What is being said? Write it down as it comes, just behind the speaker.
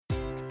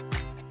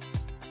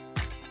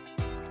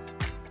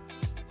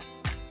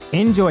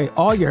Enjoy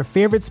all your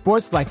favorite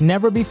sports like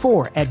never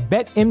before at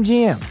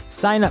BetMGM.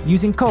 Sign up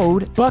using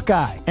code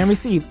Buckeye and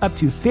receive up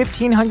to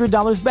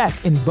 $1,500 back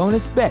in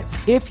bonus bets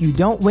if you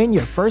don't win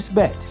your first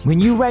bet. When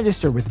you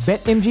register with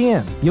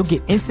BetMGM, you'll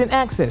get instant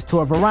access to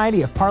a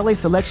variety of parlay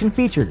selection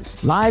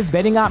features, live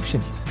betting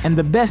options, and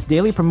the best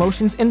daily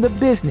promotions in the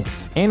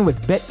business. And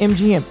with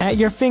BetMGM at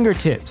your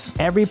fingertips,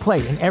 every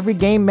play and every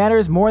game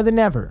matters more than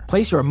ever.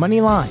 Place your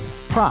money line,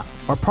 prop,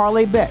 or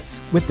parlay bets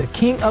with the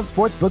king of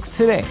sportsbooks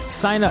today.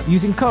 Sign up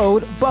using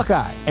code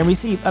Buckeye and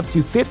receive up to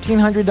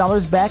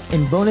 $1,500 back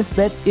in bonus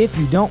bets if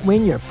you don't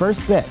win your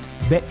first bet.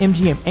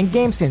 BetMGM and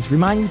GameSense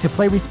remind you to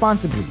play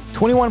responsibly.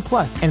 21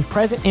 plus and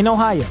present in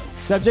Ohio,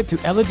 subject to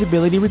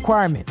eligibility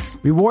requirements.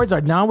 Rewards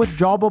are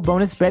non-withdrawable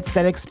bonus bets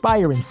that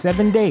expire in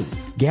 7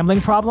 days. Gambling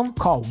problem?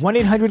 Call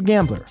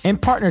 1-800-GAMBLER. In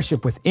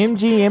partnership with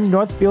MGM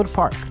Northfield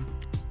Park.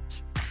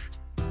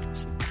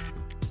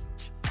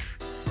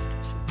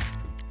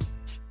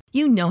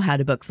 You know how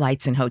to book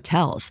flights and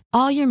hotels.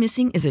 All you're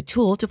missing is a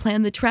tool to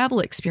plan the travel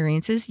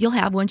experiences you'll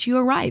have once you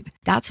arrive.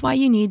 That's why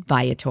you need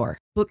Viator.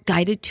 Book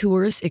guided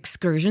tours,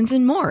 excursions,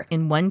 and more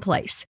in one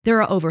place. There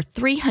are over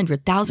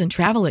 300,000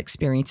 travel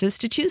experiences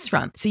to choose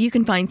from, so you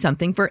can find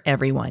something for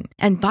everyone.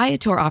 And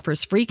Viator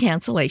offers free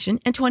cancellation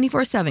and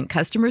 24/7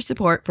 customer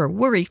support for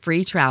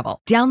worry-free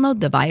travel.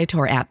 Download the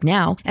Viator app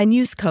now and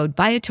use code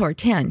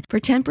Viator10 for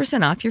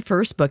 10% off your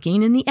first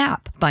booking in the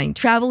app. Find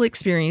travel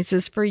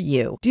experiences for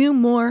you. Do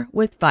more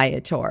with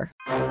Viator.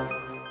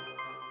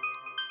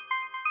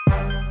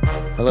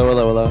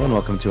 Hello, and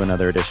welcome to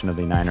another edition of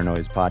the Niner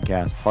Noise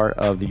Podcast, part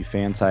of the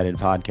Fansided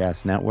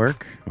Podcast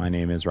Network. My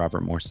name is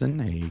Robert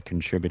Morrison, a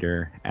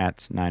contributor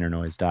at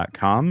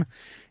NinerNoise.com,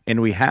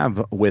 and we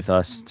have with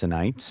us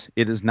tonight,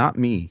 it is not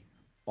me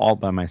all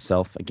by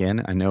myself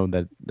again. I know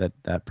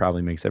that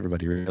probably makes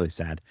everybody really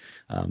sad,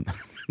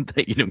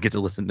 that you don't get to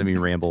listen to me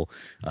ramble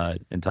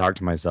and talk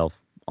to myself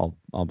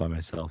all by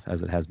myself,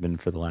 as it has been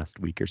for the last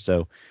week or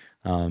so,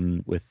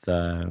 with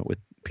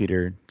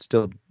Peter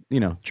still,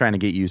 trying to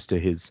get used to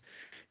his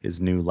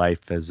new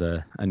life as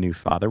a new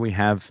father. We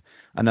have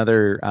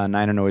another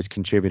Niner Noise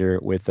contributor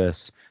with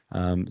us.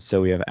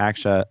 So we have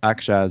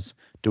Akshaz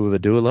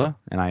Dula,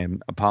 and I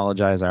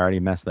apologize. I already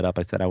messed that up.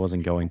 I said I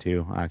wasn't going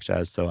to,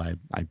 Akshaz, so I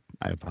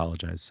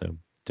apologize. So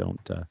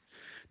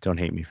don't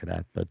hate me for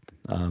that. But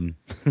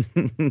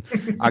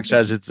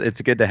Akshaz,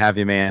 it's good to have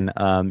you, man.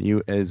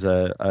 You is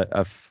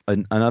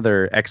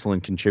another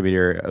excellent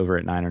contributor over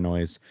at Niner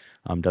Noise.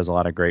 Does a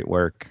lot of great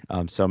work.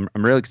 So I'm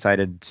really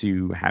excited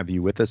to have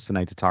you with us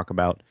tonight to talk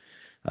about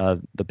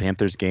the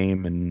Panthers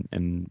game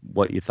and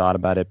what you thought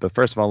about it. But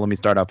first of all, let me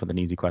start off with an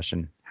easy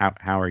question.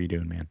 How are you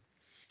doing, man?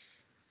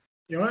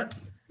 You know what?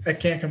 I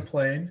can't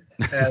complain.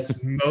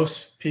 As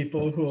most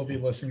people who will be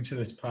listening to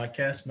this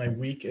podcast, my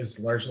week is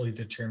largely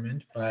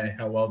determined by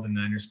how well the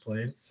Niners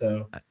played.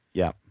 So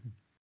yeah,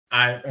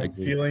 I'm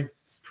feeling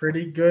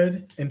pretty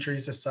good.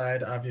 Injuries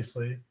aside,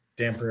 obviously,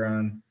 damper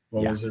on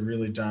what was a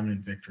really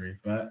dominant victory.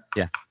 But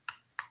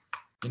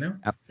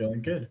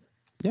feeling good.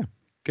 Yeah,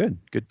 good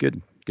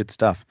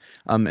stuff.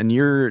 And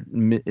you're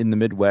in the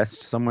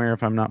Midwest somewhere,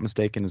 if I'm not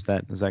mistaken. Is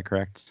that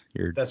correct?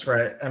 That's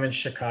right. I'm in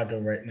Chicago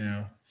right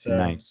now. So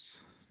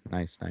nice.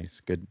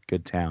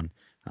 Good town.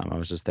 I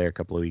was just there a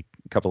couple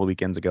of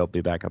weekends ago. I'll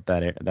be back up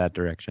that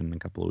direction in a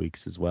couple of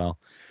weeks as well.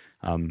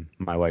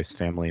 My wife's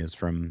family is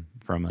from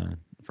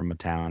a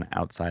town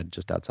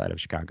just outside of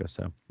Chicago,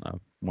 so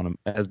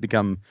has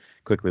become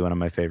quickly one of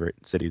my favorite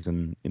cities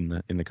in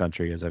the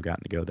country, as I've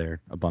gotten to go there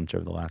a bunch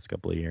over the last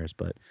couple of years.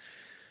 But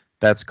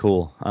that's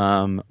cool.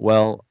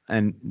 Well,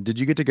 and did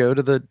you go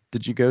to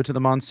the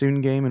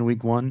Monsoon game in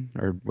week 1,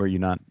 or were you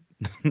not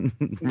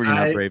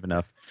not brave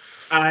enough?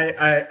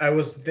 I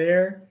was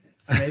there.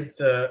 I made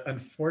the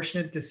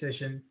unfortunate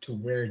decision to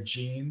wear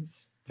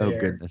jeans there. Oh,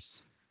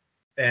 goodness.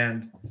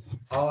 And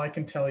all I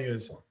can tell you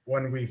is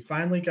when we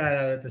finally got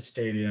out of the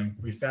stadium,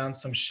 we found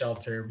some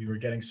shelter. We were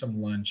getting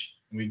some lunch.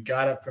 And we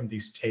got up from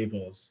these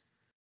tables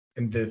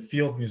in the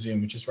Field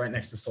Museum, which is right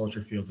next to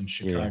Soldier Field in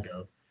Chicago.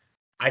 Yeah.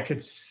 I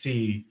could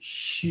see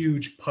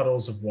huge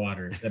puddles of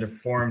water that have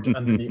formed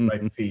underneath my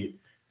feet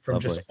from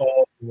just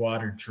all the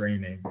water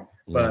draining.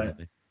 But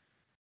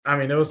I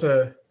mean, it was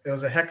a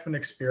heck of an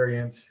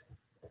experience.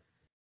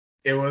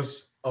 It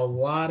was a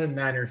lot of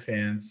Niner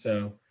fans.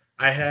 So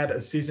I had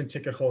a season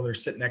ticket holder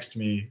sit next to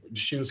me.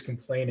 She was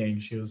complaining.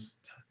 She was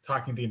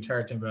talking the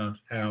entire time about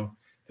how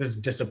this is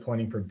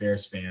disappointing for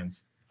Bears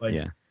fans.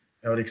 I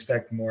would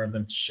expect more of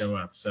them to show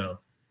up. So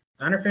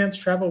Niner fans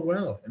travel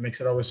well. It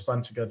makes it always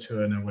fun to go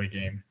to an away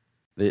game.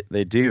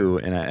 They do,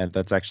 and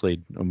that's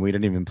actually, we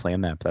didn't even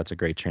plan that, but that's a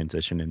great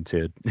transition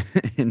into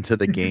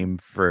the game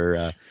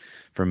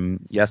from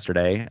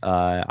yesterday.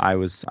 I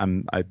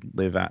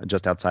live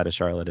just outside of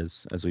Charlotte,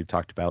 as we've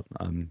talked about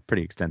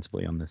pretty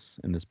extensively on this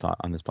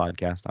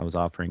podcast. I was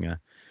offering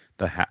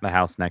the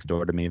house next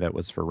door to me that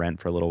was for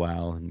rent for a little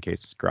while in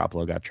case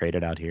Garoppolo got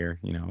traded out here.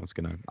 I was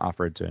going to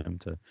offer it to him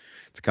to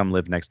come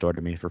live next door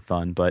to me for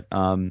fun. But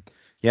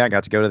I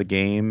got to go to the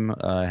game.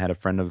 I had a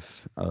friend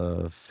of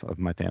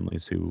my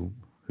family's who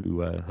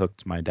who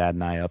hooked my dad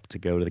and I up to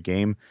go to the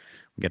game.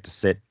 We got to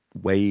sit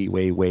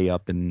way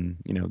up in,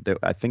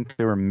 I think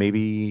there were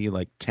maybe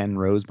like 10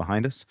 rows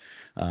behind us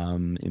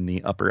in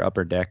the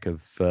upper deck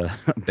of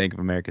Bank of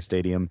America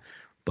Stadium.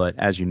 But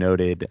as you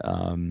noted,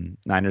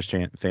 Niners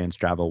fans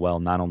travel well,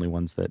 not only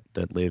ones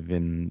that live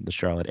in the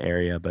Charlotte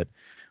area, but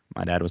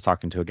my dad was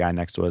talking to a guy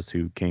next to us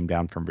who came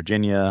down from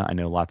Virginia. I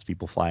know lots of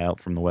people fly out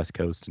from the West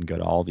Coast and go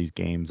to all these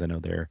games. I know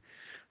there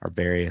are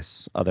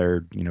various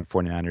other,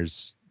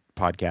 49ers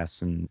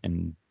podcasts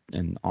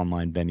and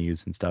online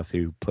venues and stuff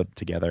who put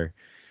together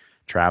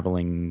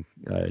traveling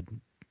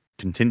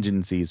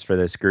contingencies for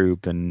this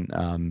group,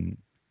 and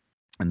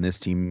this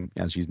team,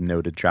 as you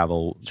noted,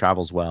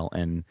 travels well.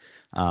 And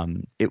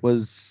it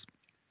was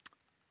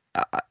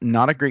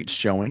not a great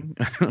showing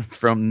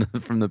from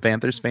the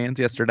Panthers fans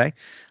yesterday,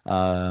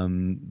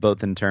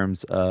 both in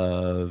terms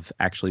of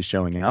actually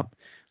showing up.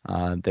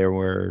 There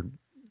were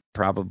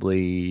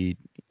probably,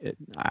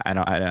 I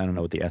don't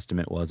know what the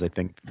estimate was. I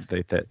think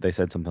they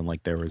said something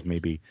like there was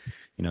maybe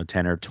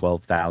 10 or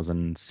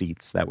 12,000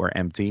 seats that were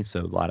empty,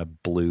 so a lot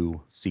of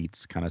blue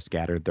seats kind of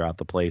scattered throughout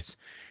the place,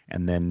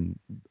 and then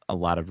a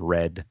lot of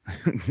red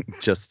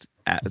just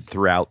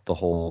throughout the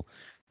whole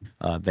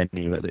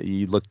venue.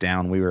 You look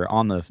down, we were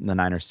on the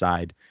Niners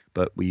side,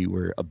 but we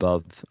were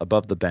above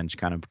the bench,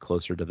 kind of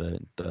closer to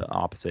the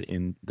opposite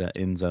in the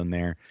end zone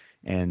there,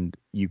 and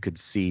you could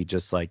see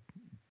just like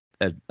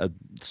a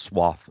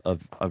swath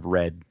of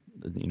red,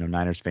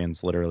 Niners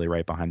fans literally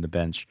right behind the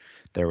bench.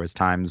 There was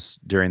times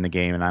during the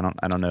game, and I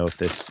don't know if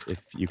this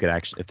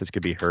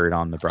could be heard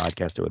on the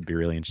broadcast. It would be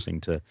really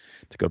interesting to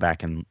go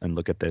back and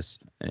look at this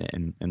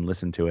and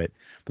listen to it.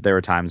 But there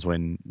were times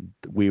when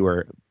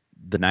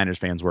the Niners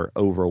fans were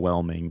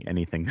overwhelming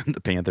anything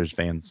the Panthers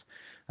fans,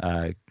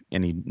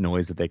 any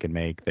noise that they could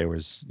make. There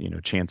was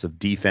chance of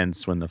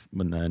defense when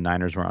the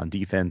Niners were on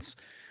defense.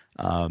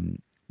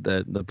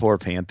 The poor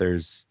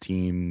Panthers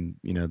team,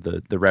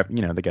 the rep,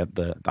 they got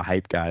the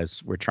hype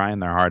guys were trying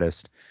their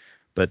hardest,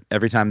 but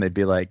every time they'd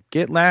be like,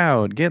 get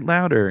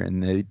louder,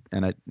 and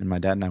my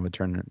dad and I would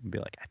turn and be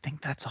like, I think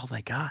that's all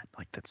they got.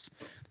 Like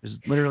there's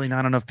literally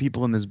not enough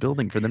people in this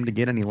building for them to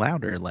get any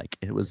louder. Like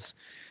it was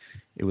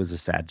a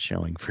sad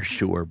showing for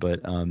sure,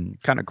 but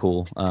kind of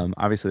cool.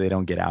 Obviously they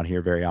don't get out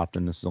here very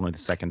often. This is only the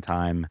second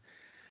time.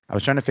 I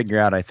was trying to figure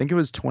out, I think it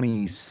was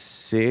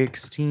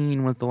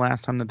 2016 was the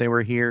last time that they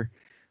were here.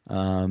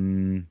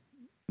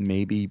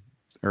 Maybe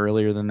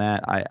earlier than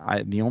that.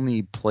 I the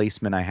only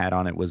placement I had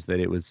on it was that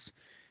it was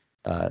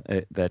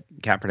that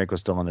Kaepernick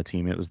was still on the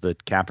team. It was the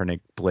Kaepernick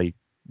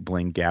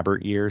Blaine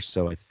Gabbert year,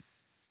 so I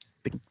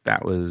think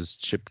that was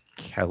Chip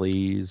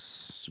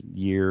Kelly's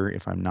year,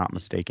 if I'm not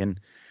mistaken.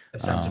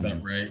 That sounds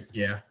about right.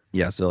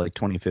 Yeah, so like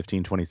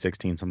 2015,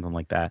 2016, something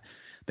like that.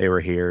 They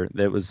were here.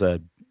 That was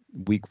a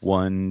week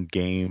 1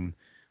 game.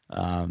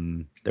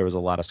 There was a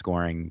lot of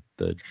scoring.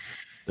 The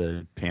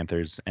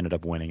Panthers ended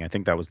up winning. I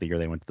think that was the year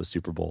they went to the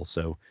Super Bowl.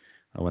 So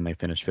when they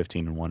finished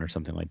 15-1 or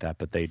something like that,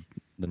 but the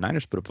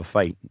Niners put up a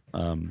fight.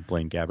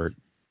 Blaine Gabbert,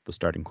 the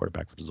starting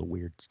quarterback, which is a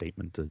weird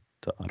statement to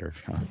utter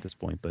at this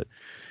point, but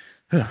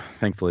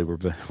thankfully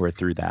we're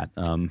through that.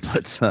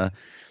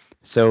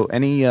 So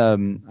any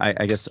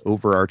I guess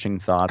overarching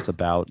thoughts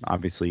about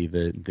obviously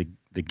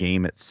the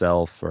game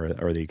itself or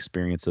the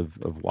experience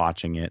of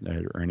watching it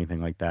or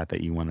anything like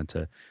that you wanted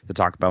to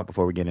talk about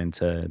before we get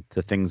into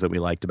things that we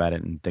liked about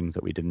it and things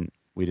that we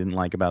didn't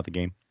like about the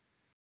game?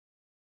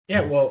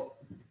 Yeah, well,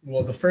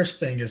 the first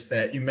thing is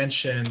that you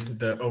mentioned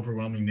the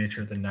overwhelming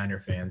nature of the Niner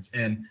fans,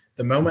 and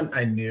the moment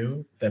I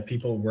knew that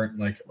people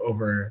weren't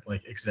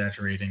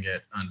exaggerating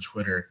it on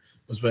Twitter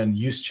was when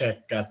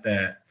Juszczyk got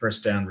that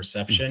first down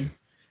reception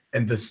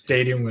and the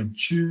stadium went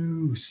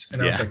juice,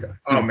 and I was like,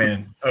 oh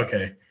man,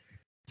 okay.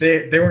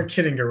 They weren't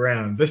kidding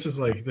around. This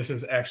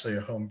is actually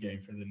a home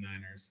game for the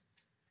Niners.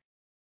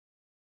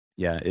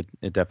 Yeah,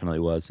 it definitely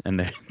was, and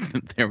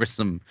there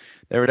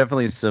were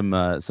definitely some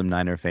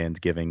Niner fans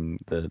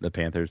giving the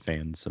Panthers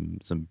fans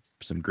some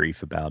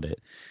grief about it,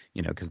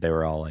 because they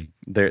were all like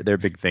their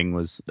big thing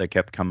was that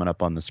kept coming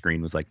up on the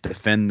screen was like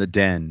defend the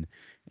den,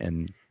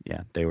 and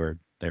yeah, they were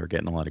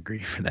getting a lot of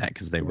grief for that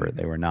because they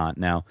were not.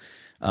 Now,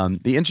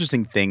 the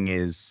interesting thing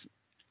is,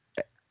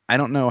 I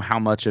don't know how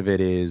much of it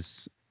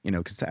is,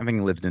 because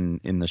having lived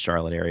in the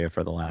Charlotte area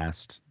for the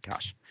last,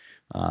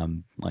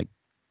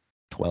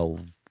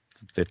 12,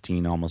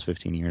 15, almost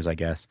 15 years, I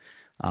guess.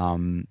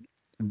 The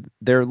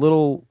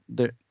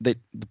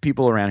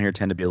people around here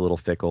tend to be a little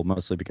fickle,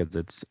 mostly because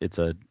it's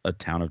a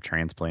town of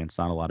transplants.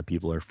 Not a lot of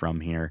people are from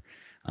here.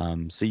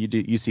 So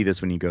you see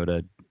this when you go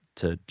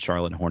to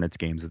Charlotte Hornets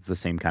games. It's the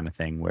same kind of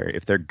thing where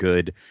if they're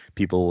good,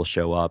 people will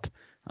show up.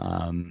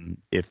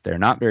 If they're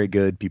not very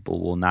good,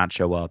 people will not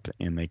show up,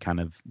 and they kind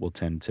of will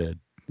tend to,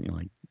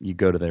 you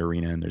go to the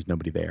arena and there's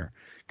nobody there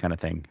kind of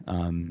thing.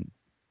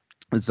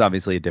 It's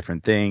obviously a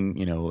different thing,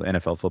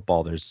 NFL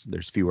football,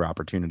 there's fewer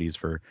opportunities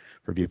for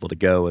people to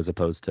go as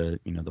opposed to,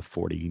 the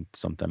 40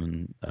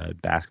 something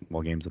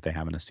basketball games that they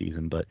have in a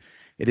season. But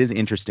it is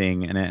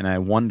interesting. And I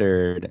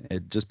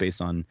wondered, just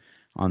based on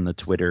the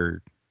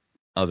Twitter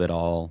of it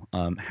all.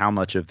 How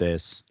much of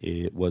this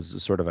it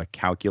was sort of a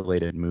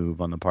calculated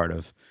move on the part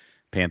of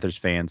Panthers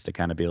fans to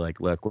kind of be like,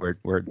 look,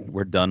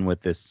 we're done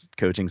with this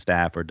coaching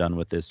staff, we're done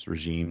with this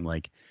regime,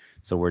 like,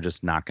 so we're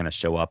just not going to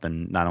show up,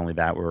 and not only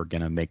that, we're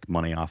going to make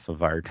money off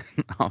of our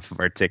off of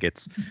our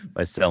tickets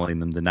by selling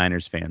them to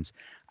Niners fans.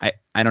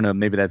 I don't know,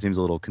 maybe that seems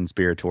a little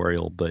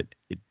conspiratorial, but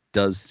it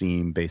does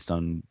seem, based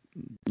on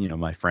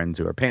my friends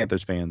who are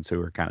Panthers fans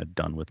who are kind of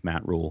done with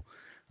Matt Rule.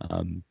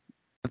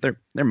 But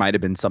there might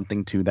have been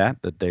something to that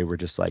they were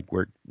just like,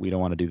 we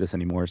don't want to do this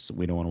anymore, so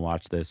we don't want to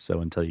watch this.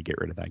 So until you get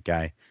rid of that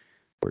guy,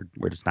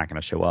 we're just not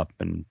going to show up.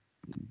 And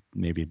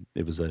maybe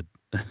it was a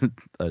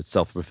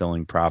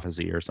self-fulfilling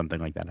prophecy or something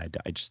like that.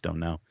 I just don't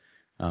know.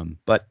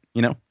 But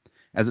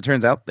as it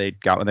turns out, they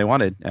got what they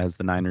wanted, as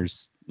the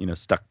Niners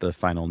stuck the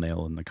final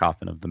nail in the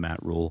coffin of the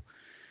Matt Rule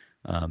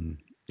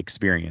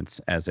experience,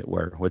 as it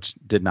were, which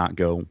did not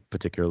go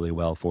particularly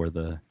well for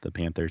the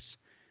Panthers.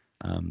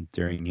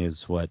 During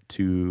his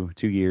 2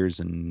 years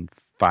and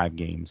 5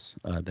 games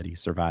that he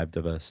survived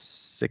of a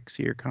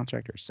 6-year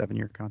contract or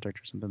 7-year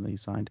contract or something that he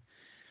signed.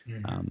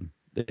 Mm-hmm.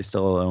 They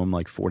still owe him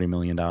like $40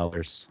 million.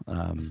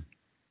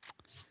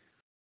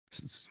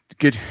 It's a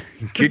good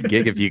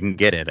gig if you can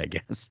get it, I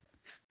guess.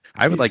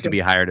 I would like to be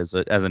hired as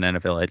an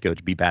NFL head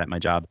coach, be bad at my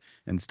job,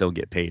 and still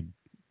get paid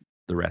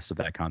the rest of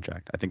that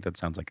contract. I think that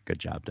sounds like a good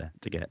job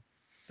to get.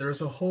 There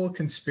was a whole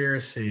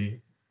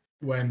conspiracy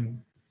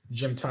when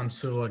Jim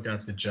Tomsula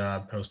got the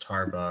job post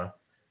Harbaugh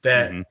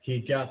that he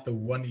got the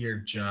 1-year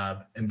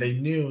job, and they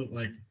knew,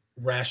 like,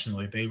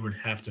 rationally they would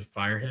have to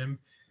fire him,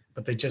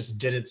 but they just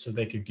did it so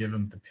they could give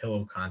him the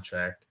pillow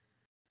contract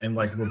and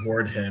like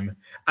reward him.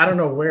 I don't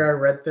know where I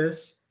read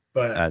this,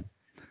 but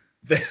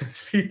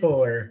those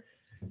people are,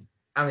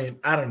 I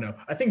don't know.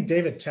 I think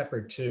David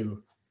Tepper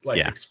too,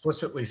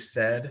 explicitly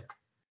said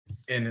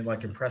in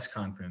like a press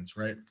conference,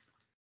 right?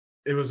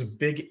 It was a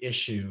big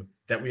issue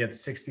that we had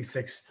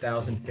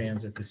 66,000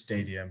 fans at the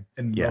stadium,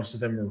 and most of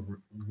them were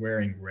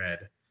wearing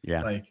red.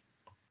 Yeah. Like,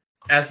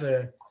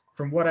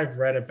 from what I've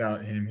read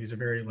about him, he's a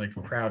very like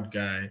proud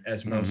guy,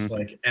 as most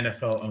like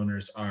NFL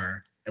owners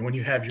are. And when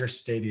you have your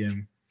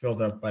stadium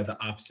filled up by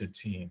the opposite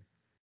team,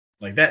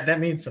 like that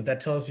means something. That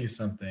tells you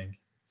something.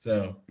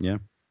 So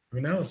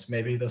who knows?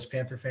 Maybe those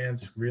Panther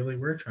fans really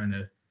were trying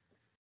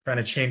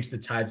to change the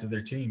tides of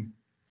their team.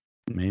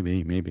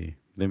 Maybe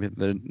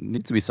there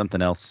needs to be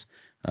something else.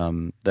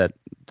 That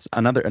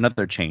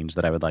another change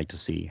that I would like to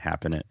see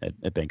happen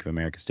at Bank of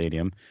America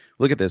Stadium.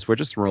 Look at this. We're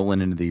just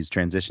rolling into these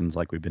transitions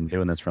like we've been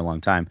doing this for a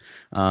long time.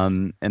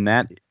 And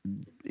that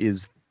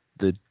is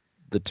the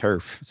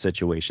turf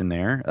situation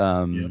there.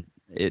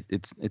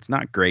 It's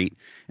not great.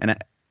 And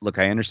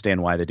I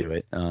understand why they do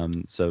it.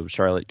 So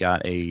Charlotte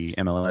got a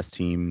MLS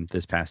team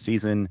this past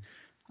season.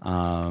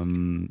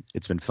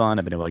 It's been fun.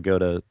 I've been able to go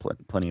to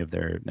plenty of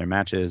their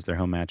matches, their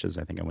home matches.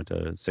 I think I went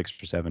to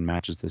 6 or 7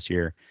 matches this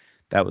year.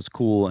 That was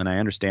cool. And I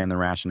understand the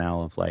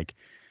rationale of, like,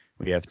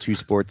 we have 2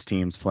 sports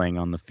teams playing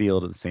on the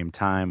field at the same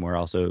time.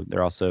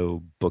 They're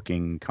also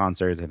booking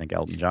concerts. I think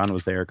Elton John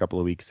was there a couple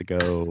of weeks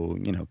ago,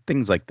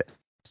 things like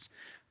this.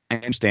 I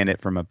understand it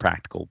from a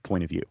practical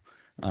point of view.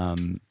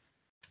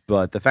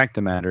 But the fact of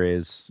the matter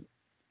is,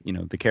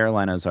 the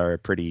Carolinas are a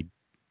pretty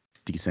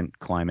decent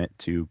climate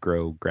to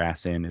grow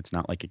grass in. It's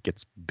not like it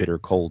gets bitter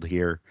cold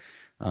here.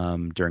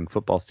 During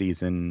football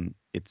season,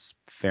 it's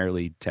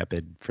fairly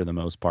tepid for the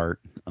most part.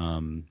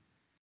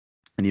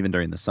 And even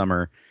during the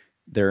summer,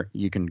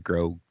 you can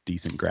grow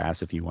decent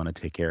grass if you want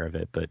to take care of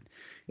it. But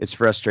it's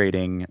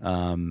frustrating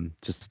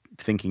just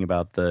thinking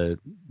about the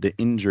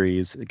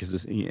injuries,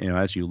 because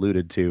as you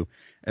alluded to,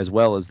 as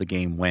well as the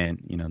game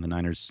went, the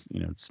Niners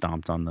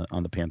stomped on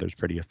the Panthers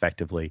pretty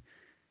effectively.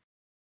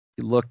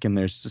 You look, and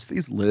there's just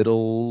these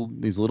little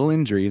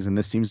injuries, and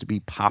this seems to be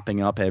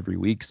popping up every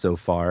week so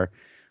far.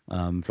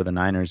 For the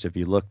Niners, if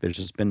you look, there's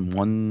just been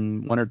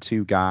one or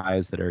 2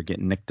 guys that are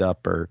getting nicked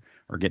up or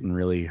getting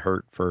really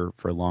hurt for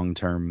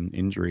long-term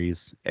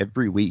injuries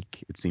every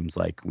week. It seems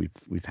like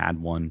we've had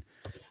one,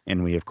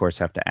 and we of course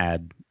have to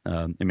add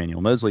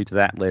Emmanuel Moseley to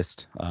that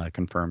list,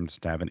 confirmed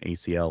to have an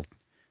ACL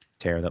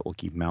tear that will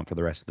keep him out for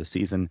the rest of the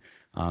season.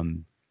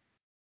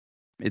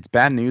 It's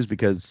bad news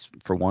because,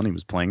 for one, he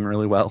was playing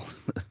really well.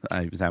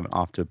 He was having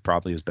off to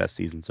probably his best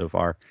season so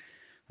far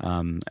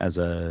as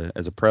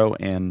a pro,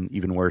 and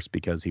even worse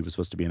because he was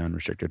supposed to be an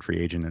unrestricted free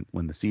agent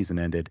when the season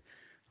ended,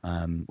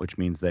 which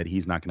means that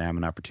he's not going to have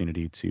an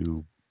opportunity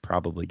to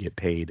probably get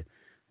paid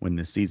when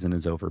the season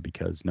is over,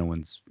 because no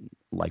one's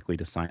likely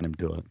to sign him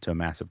to a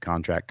massive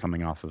contract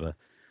coming off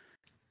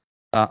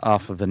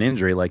of an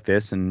injury like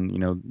this.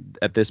 And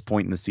at this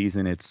point in the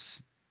season,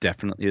 it's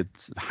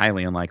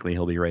highly unlikely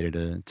he'll be ready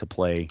to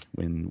play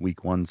when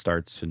week 1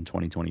 starts in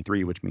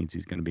 2023, which means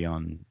he's going to be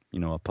on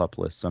a PUP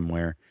list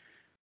somewhere.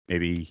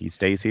 Maybe he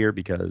stays here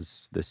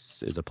because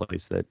this is a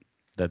place that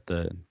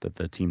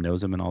the team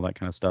knows him and all that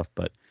kind of stuff.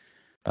 But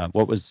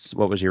what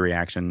was your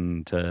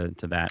reaction to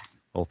that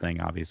whole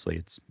thing? Obviously,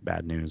 it's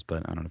bad news,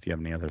 but I don't know if you have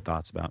any other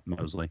thoughts about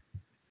Moseley.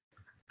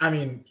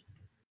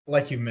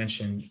 Like you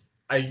mentioned,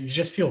 I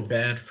just feel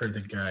bad for the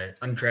guy,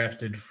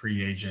 undrafted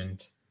free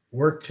agent,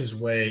 worked his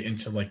way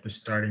into like the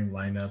starting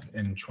lineup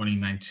in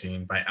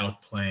 2019 by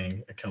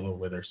outplaying Ahkello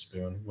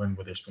Witherspoon when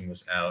Witherspoon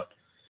was out.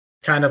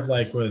 Kind of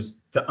like was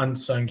the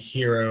unsung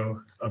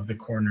hero of the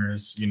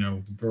corners. You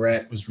know,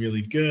 Verrett was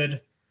really good,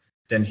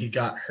 then he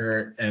got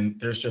hurt, and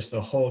there's just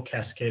a whole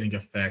cascading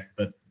effect,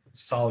 but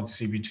solid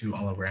CB2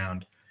 all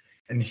around.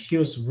 And he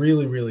was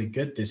really, really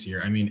good this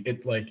year. I mean,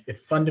 it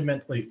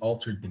fundamentally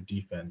altered the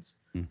defense.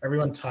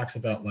 Everyone talks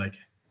about like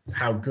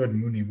how good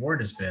Mooney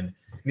Ward has been,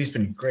 and he's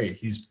been great.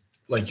 He's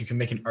like, you can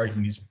make an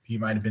argument he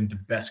might have been the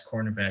best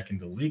cornerback in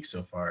the league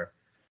so far.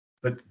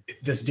 But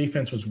this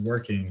defense was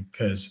working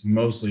because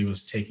Mosley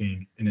was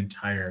taking an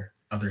entire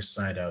other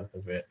side out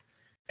of it.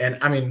 And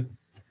I mean,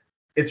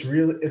 it's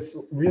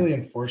really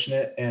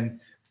unfortunate. And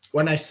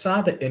when I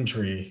saw the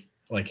injury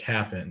like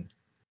happen,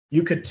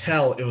 you could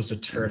tell it was a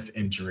turf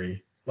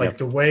injury. Like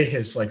the way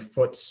his like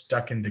foot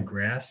stuck in the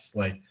grass,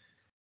 like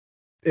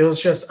it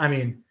was just, I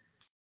mean,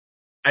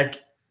 I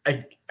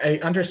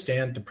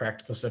understand the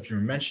practical stuff you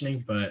were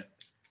mentioning, but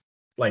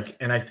like,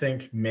 and I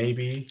think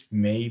maybe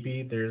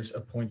there's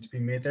a point to be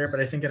made there, but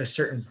I think at a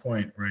certain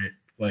point, right,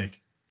 like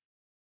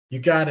you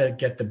gotta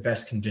get the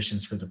best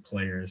conditions for the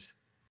players.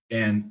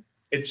 And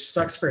it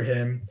sucks for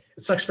him.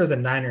 It sucks for the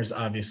Niners,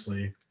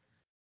 obviously.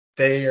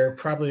 They are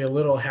probably a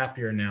little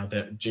happier now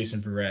that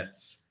Jason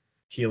Verrett's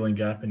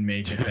healing up and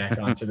made it back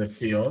onto the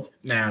field.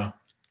 Now,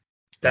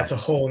 that's a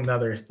whole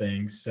nother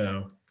thing.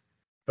 So,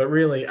 but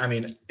really, I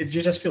mean, you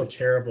just feel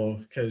terrible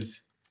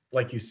because,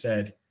 like you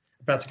said,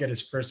 about to get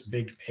his first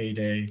big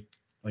payday,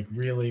 like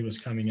really was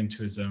coming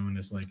into his own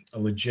as like a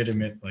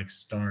legitimate like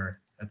star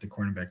at the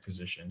cornerback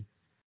position.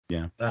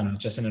 Yeah. I don't know,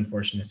 just an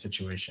unfortunate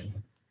situation.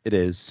 It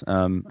is.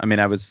 I mean,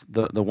 I was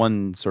the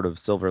one sort of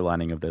silver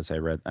lining of this I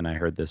read, and I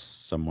heard this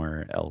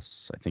somewhere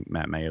else. I think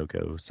Matt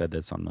Mayoko said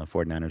this on the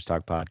 49ers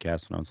Talk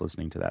podcast when I was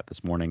listening to that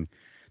this morning.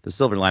 The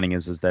silver lining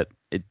is that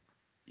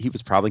he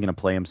was probably going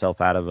to play himself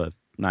out of the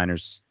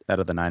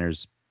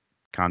Niners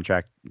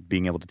contract,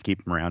 being able to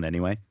keep him around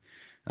anyway.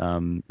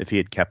 If he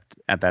had kept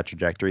at that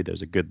trajectory,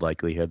 there's a good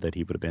likelihood that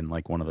he would have been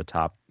like one of the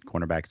top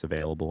cornerbacks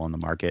available on the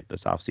market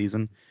this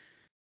offseason.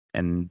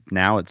 And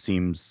now it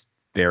seems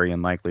very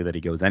unlikely that he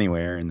goes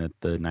anywhere and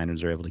that the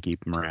Niners are able to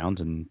keep him around.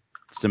 And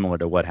similar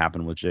to what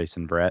happened with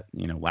Jason Verrett,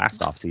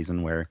 last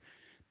offseason, where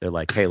they're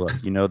like, hey, look,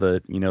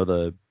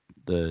 the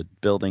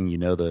building,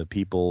 the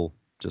people,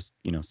 just,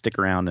 stick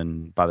around.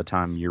 And by the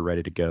time you're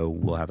ready to go,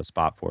 we'll have a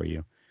spot for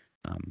you.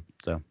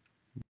 So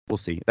we'll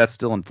see. That's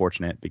still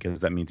unfortunate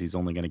because that means he's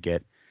only going to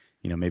get,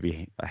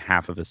 maybe a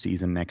half of a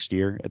season next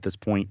year at this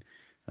point,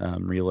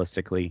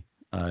 realistically,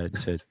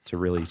 to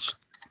really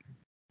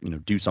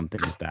do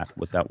something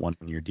with that 1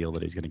 year deal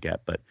that he's going to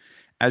get. But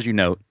as you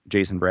note,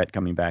 Jason Verrett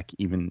coming back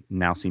even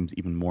now seems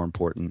even more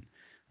important.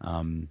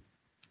 I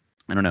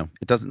don't know.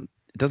 It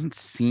doesn't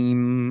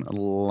seem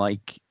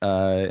like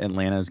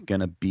Atlanta's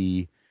going to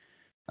be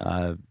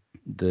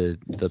the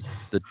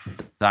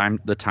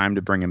time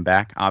to bring him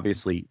back.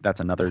 Obviously, that's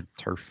another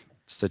turf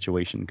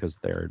situation because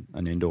they're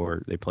an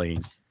indoor. They play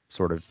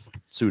sort of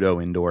pseudo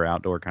indoor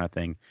outdoor kind of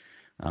thing.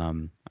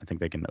 I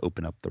think they can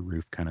open up the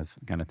roof kind of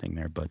thing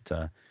there,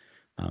 but.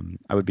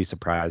 I would be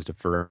surprised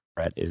if Verrett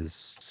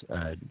is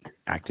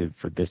active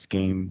for this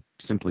game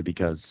simply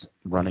because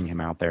running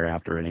him out there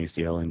after an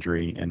ACL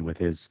injury and with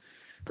his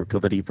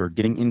proclivity for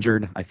getting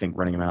injured, I think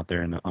running him out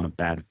there on a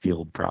bad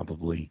field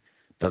probably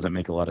doesn't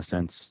make a lot of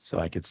sense. So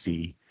I could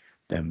see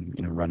them,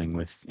 running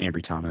with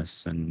Ambry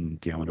Thomas and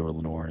Deommodore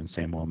Lenoir and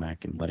Sam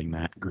Womack and letting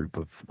that group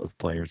of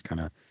players kind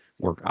of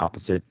work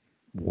opposite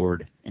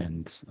Ward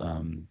and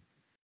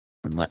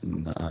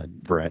letting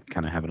Verrett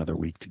kind of have another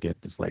week to get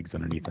his legs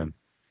underneath him.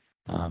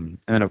 And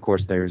then, of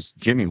course, there's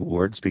Jimmy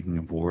Ward. Speaking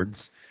of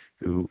Wards,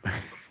 who,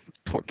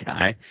 poor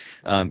guy,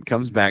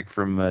 comes back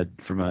from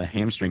a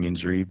hamstring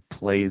injury,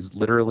 plays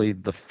literally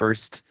the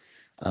first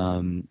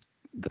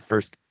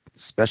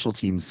special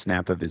teams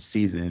snap of his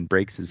season,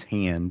 breaks his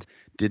hand,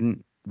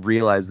 didn't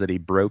realize that he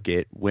broke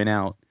it, went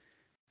out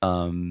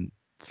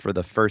for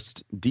the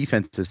first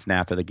defensive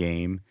snap of the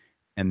game,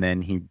 and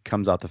then he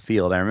comes off the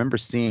field. I remember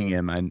seeing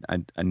him.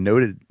 I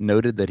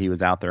noted that he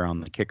was out there on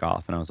the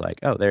kickoff, and I was like,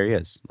 oh, there he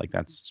is. Like,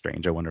 that's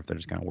strange. I wonder if they're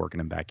just kind of working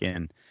him back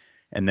in.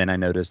 And then I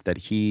noticed that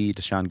he,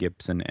 Deshaun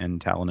Gibson,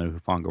 and Talanoa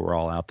Hufanga were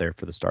all out there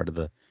for the start of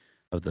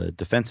the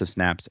defensive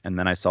snaps. And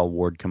then I saw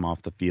Ward come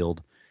off the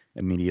field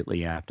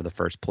immediately after the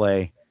first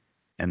play,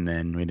 and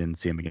then we didn't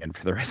see him again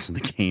for the rest of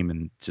the game.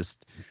 And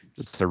just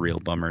a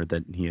real bummer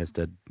that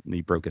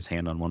he broke his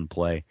hand on one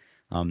play.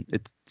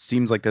 It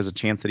seems like there's a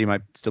chance that he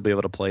might still be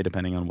able to play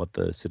depending on what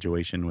the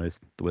situation with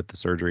the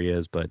surgery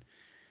is. But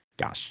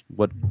gosh,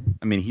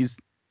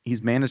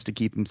 he's managed to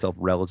keep himself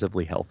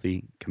relatively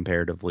healthy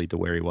comparatively to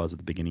where he was at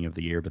the beginning of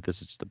the year. But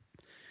this is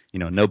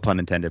no pun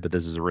intended, but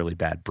this is a really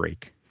bad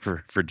break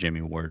for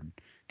Jimmy Ward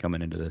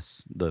coming into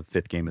the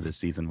fifth game of this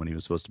season when he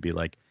was supposed to be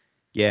like,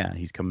 yeah,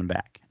 he's coming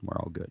back. We're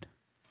all good.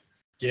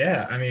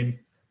 Yeah, I mean,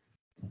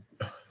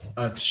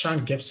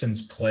 Deshaun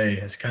Gibson's play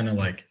has kind of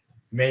like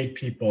made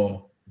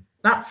people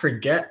not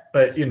forget,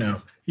 but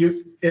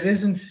it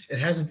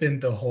hasn't been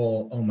the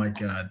whole, oh my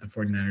God, the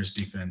 49ers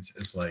defense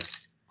is like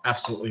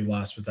absolutely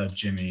lost without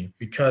Jimmy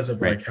because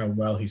of Right. like how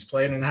well he's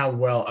played and how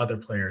well other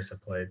players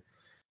have played.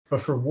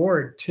 But for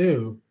Ward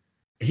too,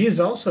 he is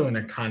also in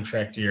a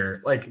contract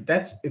year. Like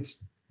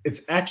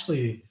it's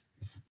actually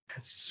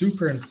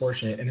super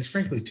unfortunate and it's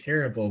frankly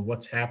terrible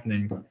what's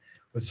happening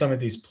with some of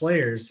these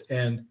players.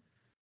 And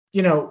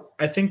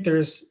I think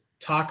there's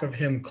talk of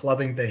him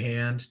clubbing the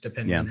hand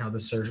depending on how the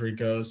surgery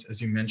goes,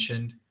 as you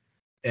mentioned.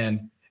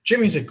 And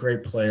Jimmy's a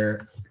great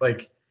player.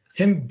 Like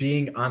him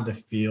being on the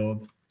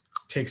field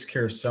takes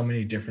care of so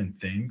many different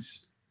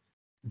things.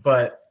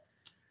 But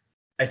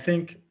I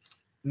think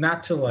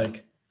not to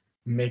like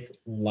make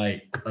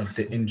light of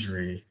the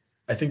injury,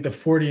 I think the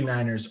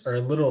 49ers are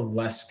a little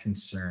less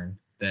concerned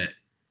that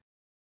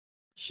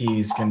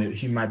he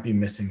might be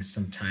missing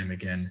some time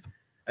again.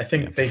 I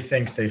think they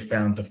think they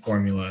found the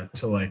formula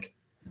to like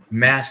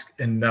mask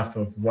enough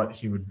of what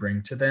he would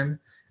bring to them.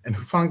 And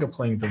Hufanga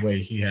playing the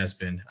way he has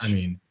been, I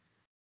mean,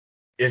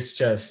 it's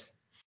just,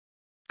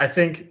 I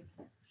think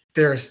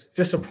they're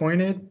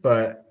disappointed,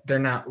 but they're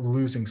not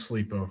losing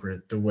sleep over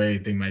it the way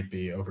they might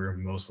be over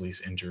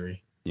Mosley's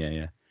injury.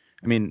 Yeah.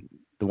 I mean,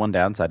 the one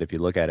downside, if you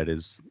look at it,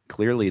 is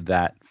clearly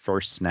that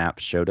first snap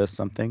showed us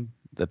something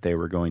that they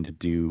were going to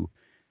do,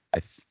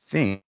 I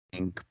think,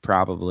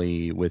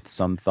 probably with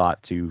some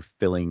thought to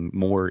filling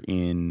more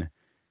in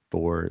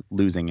for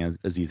losing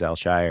Azeez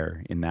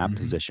Al-Shaair in that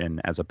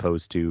position, as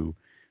opposed to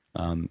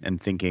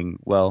and thinking,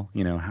 well,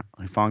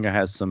 Hufanga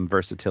has some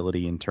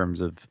versatility in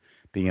terms of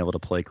being able to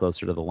play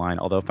closer to the line.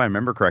 Although if I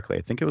remember correctly,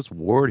 I think it was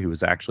Ward who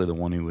was actually the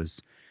one who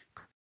was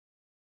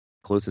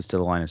closest to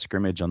the line of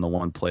scrimmage on the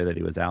one play that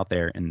he was out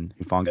there, and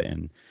Hufanga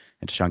and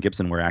Deshaun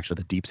Gibson were actually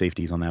the deep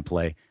safeties on that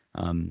play.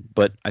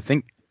 But I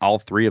think all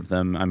three of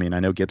them, I mean, I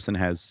know Gibson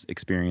has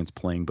experience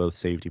playing both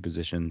safety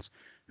positions.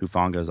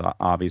 Hufanga's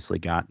obviously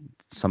got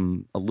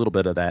a little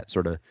bit of that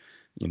sort of,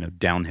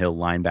 downhill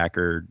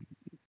linebacker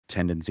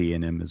tendency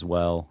in him as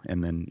well.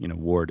 And then,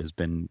 Ward has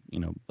been,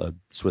 a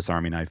Swiss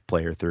Army knife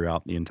player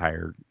throughout the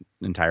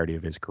entirety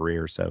of his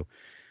career. So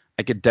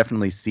I could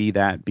definitely see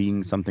that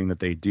being something that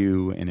they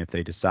do. And if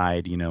they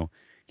decide,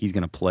 he's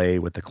going to play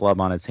with the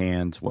club on his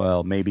hand,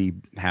 well, maybe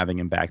having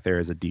him back there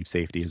as a deep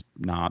safety is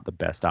not the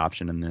best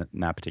option in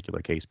that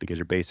particular case, because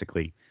you're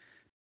basically,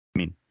 I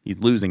mean, he's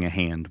losing a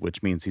hand,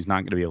 which means he's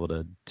not going to be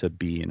able to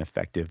be an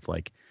effective,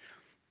 like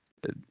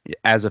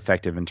as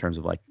effective in terms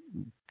of like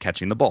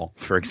catching the ball,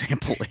 for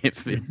example,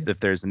 if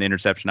there's an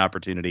interception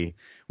opportunity,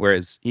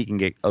 whereas he can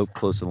get up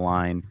close to the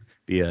line,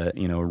 be a,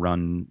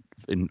 run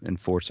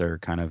enforcer,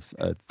 kind of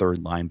a third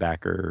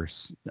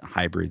linebacker,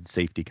 hybrid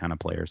safety kind of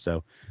player.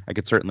 So I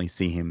could certainly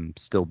see him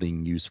still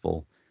being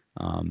useful,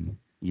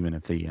 even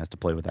if he has to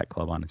play with that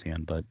club on his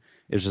hand. But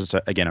it's just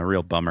again a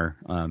real bummer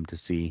to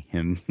see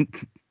him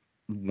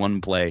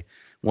one play,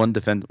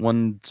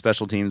 one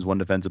special teams, one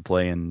defensive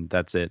play, and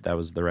that's it. That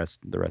was the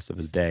rest of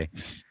his day.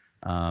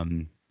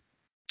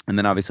 And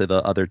then obviously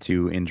the other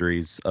two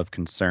injuries of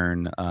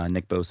concern.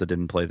 Nick Bosa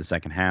didn't play the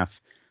second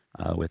half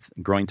with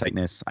groin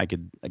tightness. I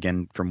could,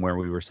 again, from where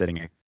we were sitting,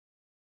 I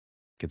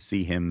could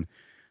see him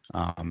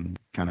kind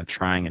of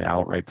trying it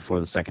out right before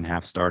the second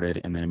half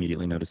started, and then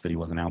immediately noticed that he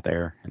wasn't out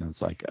there. And it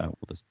was like, well,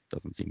 this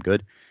doesn't seem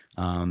good.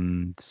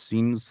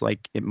 Seems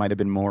like it might have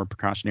been more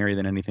precautionary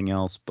than anything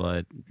else,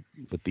 but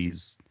with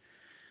these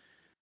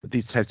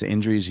types of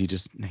injuries, you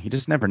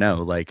just never know,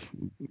 like,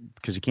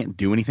 because you can't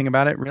do anything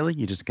about it really.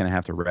 You're just gonna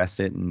have to rest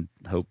it and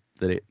hope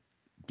that it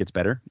gets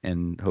better,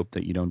 and hope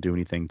that you don't do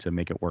anything to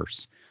make it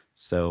worse.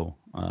 So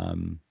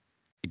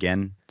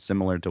again,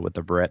 similar to with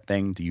the Verrett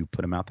thing, do you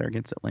put him out there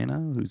against Atlanta,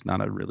 who's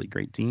not a really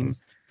great team,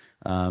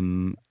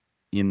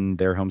 in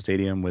their home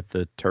stadium with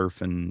the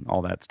turf and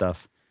all that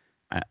stuff?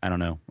 I don't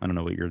know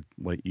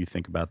what you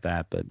think about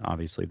that, but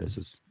obviously this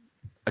is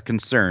a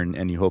concern,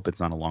 and you hope it's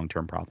not a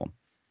long-term problem.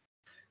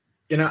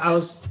 I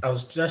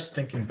was just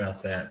thinking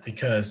about that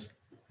because,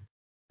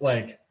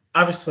 like,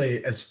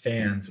 obviously as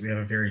fans, we have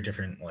a very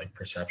different like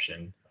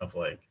perception of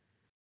like,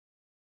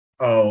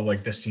 oh,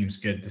 like this team's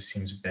good, this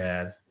team's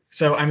bad.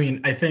 So I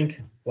mean, I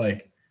think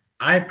like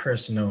I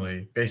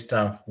personally, based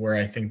off where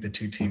I think the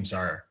two teams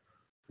are,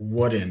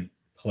 wouldn't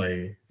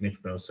play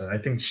Nick Bosa. I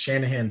think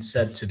Shanahan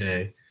said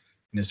today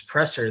in his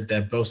presser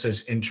that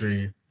Bosa's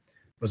injury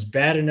was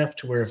bad enough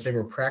to where if they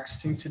were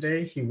practicing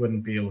today, he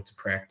wouldn't be able to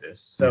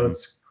practice. So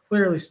it's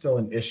clearly still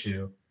an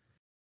issue.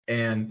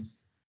 And,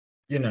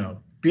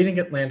 beating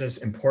Atlanta is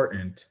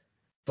important,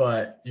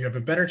 but you have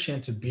a better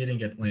chance of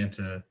beating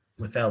Atlanta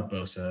without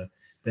Bosa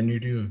than you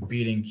do of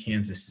beating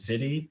Kansas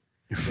City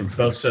with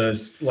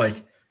Bosa's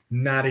like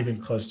not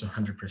even close to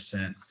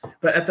 100%.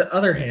 But at the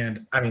other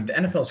hand, I mean, the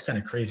NFL is kind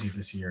of crazy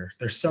this year.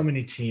 There's so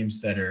many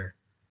teams that are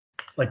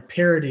like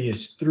parity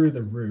is through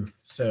the roof.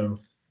 So,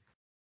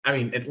 I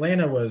mean,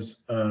 Atlanta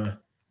was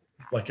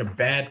like a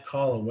bad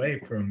call away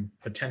from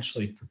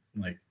potentially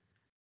like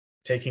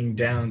taking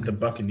down the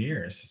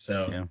Buccaneers.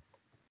 So yeah,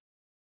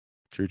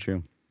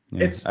 true.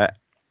 Yeah.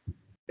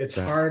 It's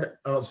hard.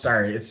 Oh,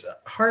 sorry. It's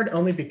hard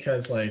only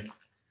because like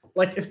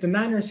like if the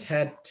Niners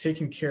had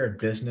taken care of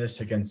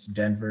business against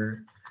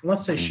Denver,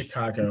 let's say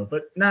Chicago,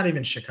 but not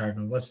even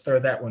Chicago, let's throw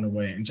that one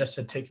away and just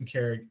had taken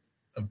care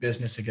of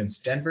business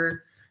against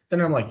Denver,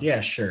 then I'm like,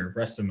 yeah, sure,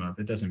 rest them up.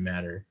 It doesn't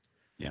matter.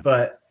 Yeah.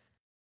 But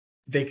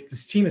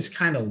this team has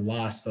kind of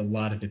lost a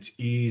lot of its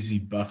easy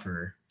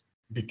buffer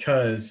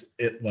because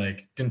it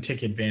like didn't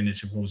take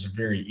advantage of what was a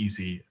very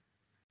easy,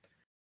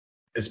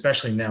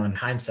 especially now in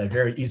hindsight,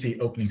 very easy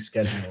opening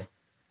schedule.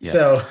 Yeah.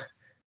 So,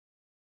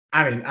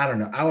 I mean, I don't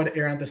know. I would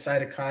err on the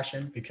side of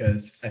caution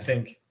because I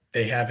think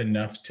they have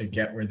enough to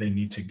get where they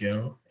need to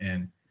go.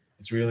 And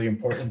it's really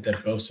important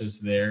that Bosa's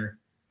there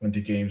when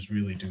the games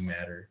really do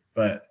matter.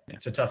 But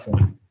it's a tough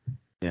one.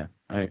 Yeah,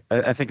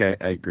 I think I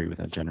agree with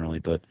that generally.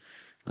 But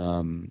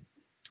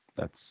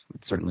that's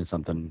certainly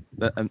something,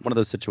 one of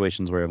those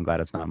situations where I'm glad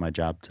it's not my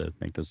job to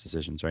make those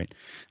decisions, right?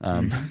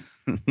 And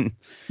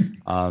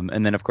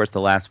then, of course,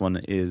 the last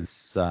one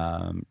is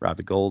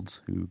Robbie Gould,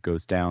 who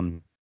goes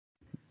down.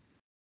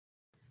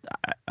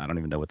 I don't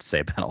even know what to say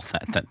about all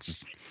that.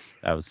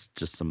 That was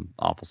just some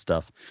awful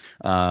stuff.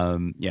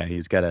 Yeah,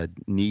 he's got a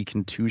knee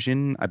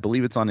contusion. I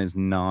believe it's on his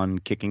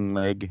non-kicking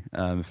leg,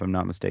 if I'm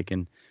not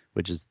mistaken,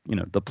 which is,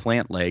 the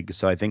plant leg.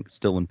 So I think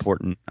still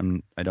important.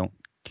 I don't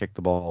kick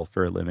the ball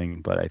for a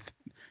living, but I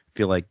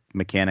feel like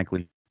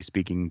mechanically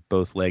speaking,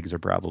 both legs are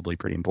probably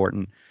pretty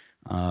important.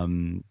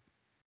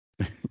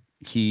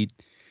 He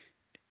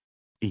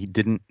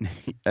didn't,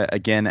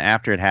 again,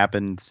 after it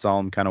happened, saw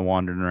him kind of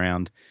wandering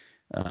around.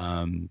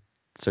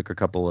 Took a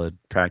couple of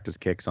practice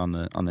kicks on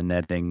the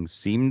netting,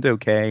 seemed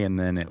okay, and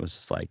then it was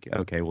just like,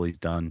 okay, well, he's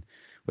done,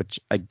 which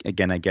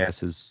again I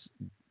guess is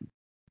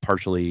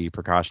partially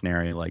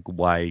precautionary, like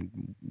why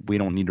we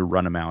don't need to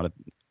run him out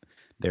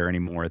there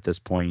anymore at this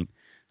point.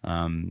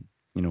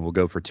 We'll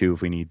go for 2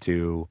 if we need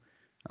to.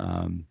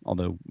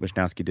 Although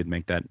Wisnowski did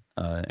make that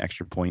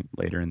extra point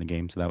later in the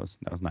game, so that was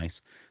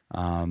nice.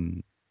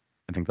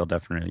 I think they'll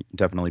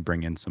definitely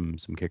bring in some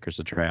kickers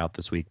to try out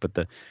this week.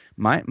 But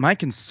my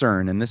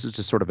concern, and this is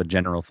just sort of a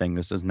general thing,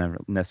 this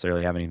doesn't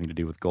necessarily have anything to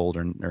do with Gould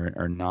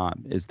or not,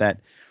 is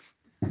that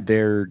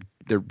they're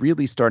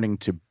really starting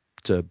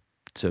to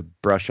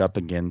brush up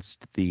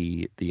against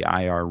the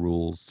IR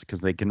rules, because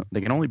they can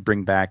only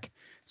bring back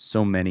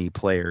so many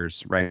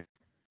players, right?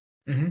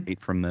 Mm-hmm.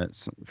 8 from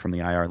the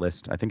IR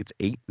list. I think it's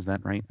 8. Is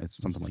that right? It's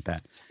something like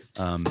that.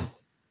 I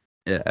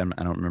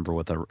don't remember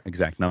what the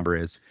exact number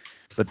is,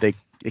 but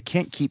it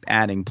can't keep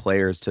adding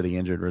players to the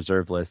injured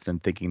reserve list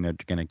and thinking they're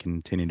going to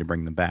continue to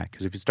bring them back.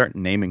 Because if you start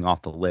naming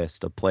off the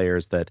list of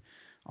players that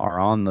are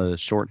on the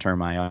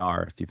short-term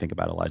IR, if you think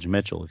about Elijah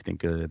Mitchell, if you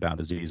think about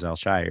Azeez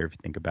Al-Shaair, if you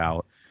think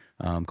about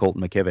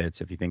Colton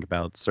McKivitz, if you think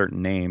about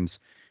certain names,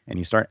 and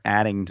you start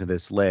adding to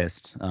this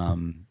list,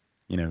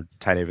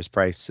 Ty Davis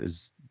Price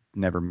has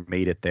never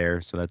made it there,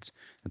 so that's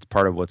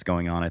part of what's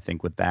going on, I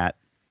think, with that.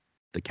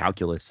 The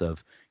calculus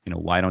of,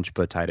 why don't you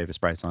put Ty Davis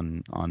Price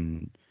on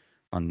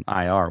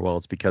IR? Well,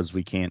 it's because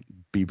we can't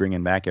be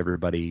bringing back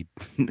everybody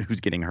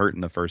who's getting hurt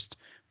in the first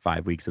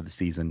 5 weeks of the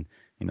season.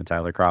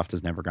 Tyler Kroft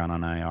has never gone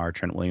on IR.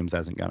 Trent Williams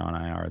hasn't gone on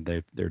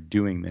IR. They're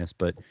doing this,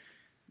 but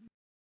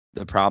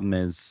the problem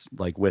is,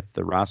 like, with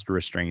the roster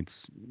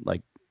restraints,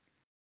 like,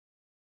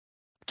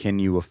 can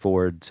you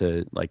afford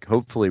to, like,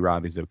 hopefully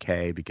Robbie's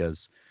okay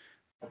because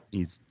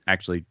he's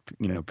actually,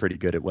 pretty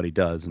good at what he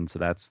does. And so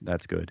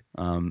that's good.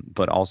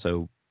 But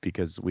also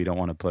because we don't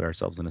want to put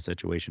ourselves in a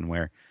situation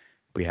where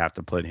we have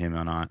to put him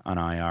on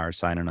IR,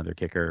 sign another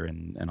kicker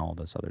and all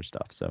this other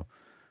stuff. So,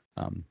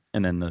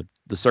 and then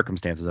the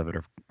circumstances of it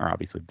are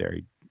obviously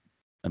very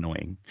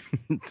annoying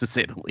to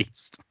say the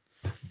least.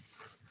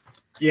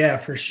 Yeah,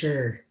 for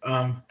sure.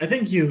 I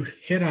think you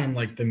hit on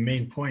like the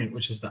main point,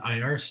 which is the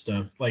IR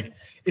stuff. Like,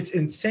 it's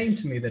insane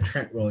to me that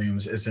Trent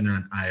Williams isn't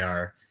on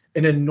IR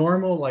in a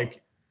normal,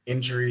 like,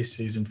 injury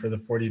season for the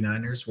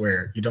 49ers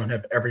where you don't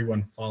have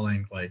everyone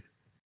falling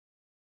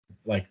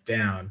like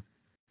down.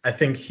 I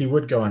think he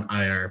would go on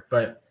IR,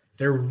 but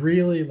they're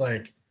really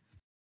like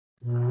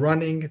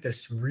running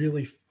this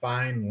really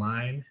fine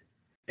line.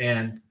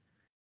 And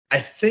I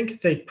think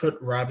they put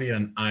Robbie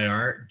on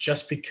IR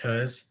just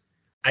because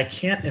I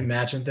can't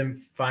imagine them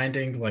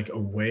finding like a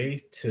way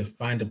to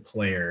find a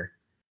player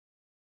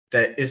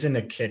that isn't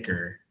a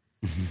kicker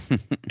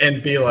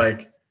and be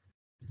like,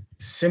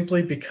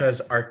 simply because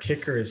our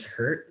kicker is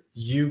hurt,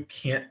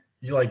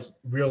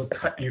 we'll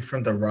cut you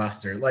from the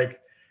roster. Like,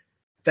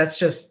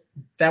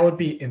 that would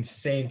be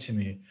insane to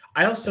me.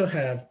 I also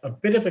have a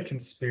bit of a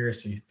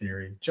conspiracy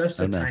theory, just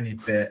a tiny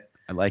bit.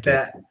 I like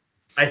that.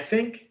 I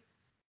think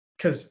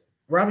because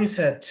Robbie's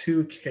had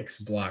 2 kicks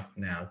blocked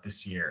now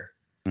this year,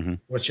 mm-hmm.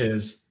 which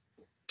is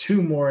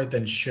 2 more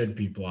than should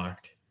be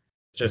blocked,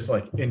 just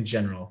like in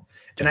general.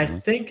 And I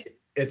think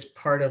it's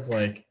part of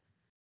like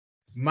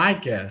my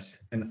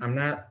guess, and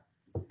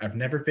I've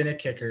never been a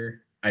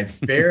kicker. I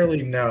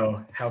barely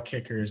know how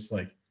kickers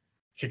like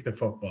kick the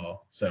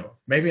football. So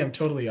maybe I'm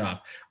totally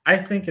off. I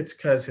think it's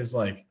because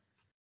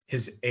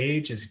his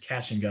age is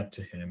catching up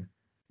to him.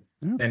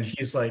 And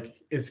he's like,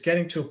 it's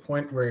getting to a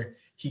point where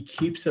he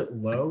keeps it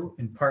low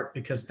in part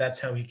because that's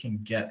how he can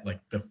get like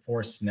the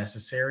force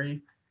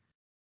necessary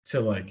to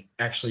like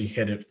actually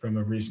hit it from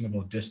a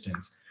reasonable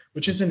distance,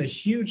 which isn't a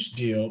huge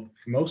deal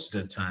most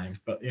of the time,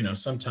 but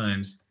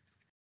sometimes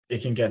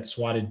it can get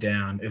swatted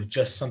down if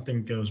just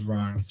something goes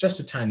wrong,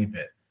 just a tiny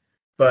bit.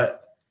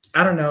 But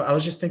I don't know. I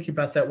was just thinking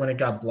about that when it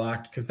got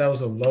blocked because that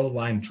was a low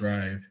line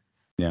drive.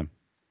 Yeah.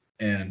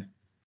 And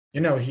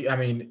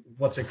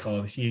what's it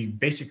called? He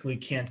basically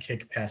can't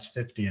kick past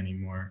 50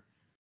 anymore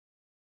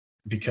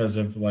because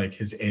of like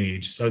his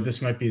age. So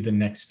this might be the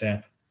next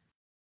step.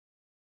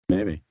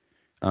 Maybe.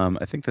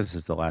 I think this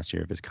is the last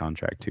year of his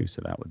contract too,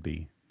 so that would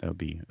be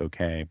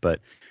okay.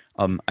 But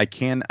I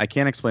can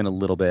explain a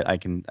little bit. I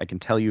can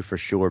tell you for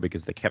sure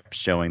because they kept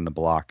showing the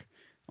block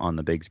on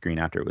the big screen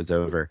after it was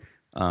over.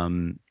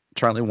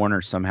 Charlie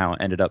Woerner somehow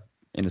ended up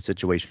in a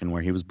situation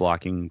where he was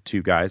blocking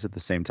two guys at the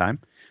same time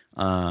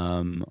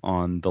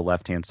on the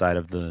left-hand side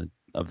of the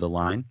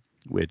line,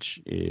 which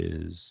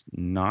is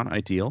not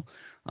ideal.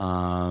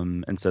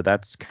 And so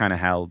that's kind of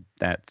how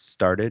that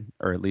started,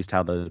 or at least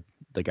how the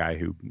guy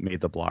who made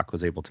the block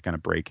was able to kind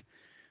of break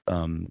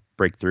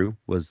through,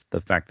 was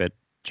the fact that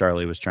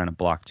Charlie was trying to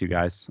block two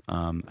guys.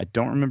 I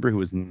don't remember who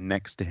was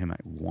next to him. I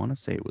want to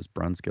say it was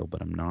Brunskill,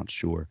 but I'm not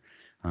sure.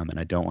 And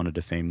I don't want to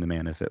defame the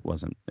man if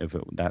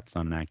that's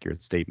not an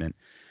accurate statement.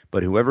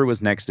 But whoever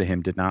was next to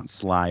him did not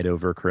slide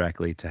over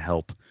correctly to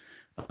help.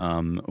 I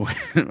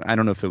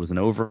don't know if it was an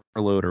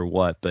overload or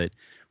what, but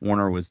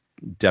Woerner was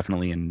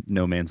definitely in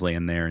no man's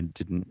land there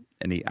and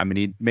he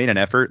made an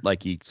effort,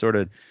 like he sort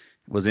of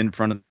was in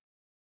front of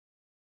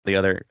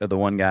the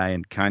one guy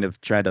and kind of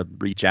tried to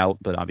reach out,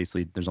 but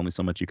obviously there's only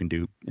so much you can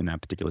do in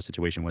that particular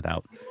situation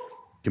without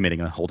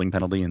committing a holding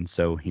penalty. And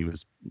so he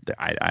was,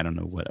 I don't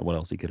know what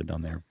else he could have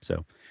done there.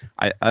 So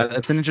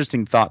that's an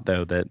interesting thought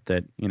though,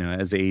 that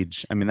as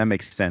age, that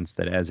makes sense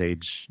that as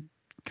age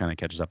kind of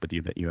catches up with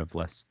you, that you have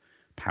less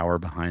power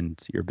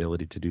behind your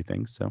ability to do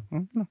things. So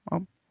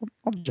I'll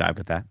jive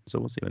with that. So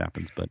we'll see what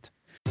happens, but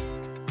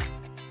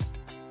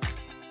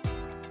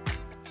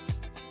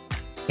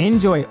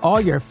Enjoy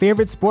all your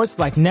favorite sports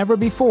like never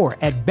before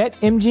at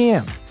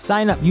BetMGM.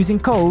 Sign up using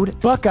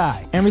code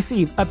Buckeye and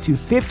receive up to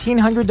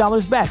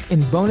 $1,500 back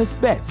in bonus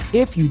bets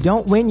if you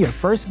don't win your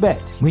first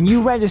bet. When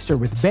you register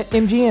with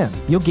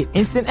BetMGM, you'll get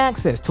instant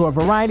access to a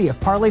variety of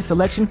parlay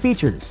selection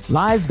features,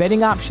 live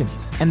betting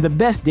options, and the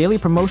best daily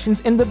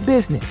promotions in the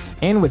business.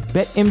 And with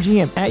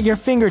BetMGM at your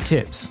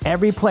fingertips,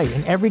 every play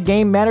and every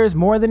game matters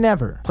more than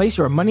ever. Place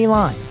your money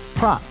line,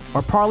 prop,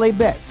 or parlay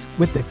bets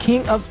with the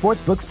king of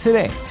sportsbooks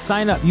today.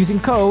 Sign up using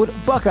code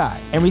Buckeye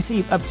and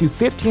receive up to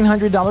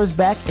 $1,500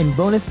 back in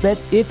bonus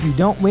bets if you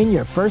don't win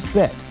your first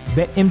bet.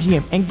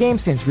 BetMGM and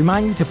GameSense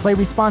remind you to play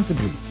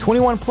responsibly.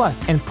 21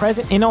 plus and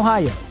present in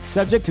Ohio,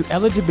 subject to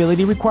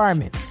eligibility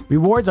requirements.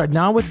 Rewards are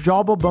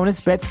non-withdrawable bonus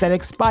bets that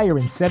expire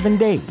in 7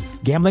 days.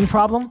 Gambling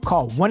problem?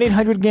 Call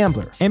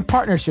 1-800-GAMBLER. In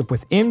partnership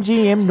with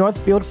MGM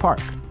Northfield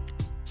Park.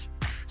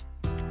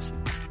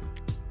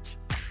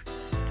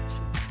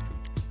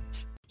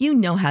 You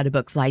know how to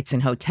book flights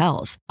and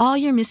hotels. All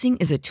you're missing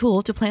is a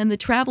tool to plan the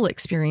travel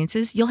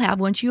experiences you'll have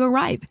once you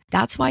arrive.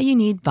 That's why you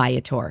need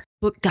Viator.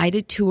 Book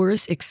guided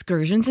tours,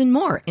 excursions, and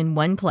more in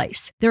one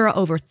place. There are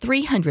over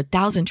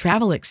 300,000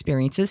 travel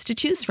experiences to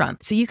choose from,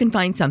 so you can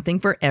find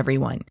something for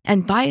everyone.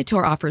 And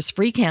Viator offers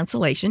free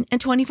cancellation and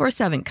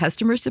 24/7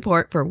 customer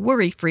support for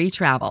worry-free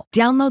travel.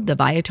 Download the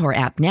Viator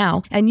app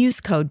now and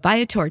use code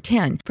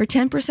Viator10 for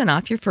 10%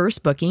 off your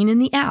first booking in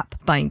the app.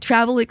 Find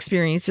travel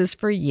experiences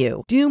for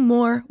you. Do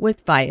more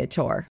with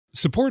Viator.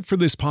 Support for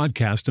this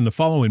podcast and the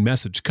following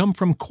message come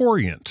from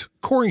Corient.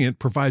 Corient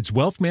provides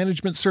wealth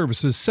management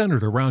services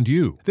centered around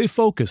you. They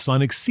focus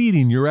on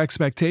exceeding your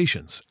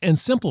expectations and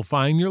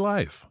simplifying your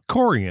life.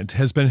 Corient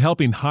has been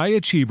helping high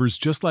achievers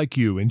just like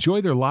you enjoy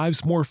their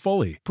lives more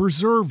fully,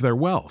 preserve their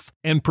wealth,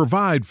 and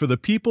provide for the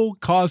people,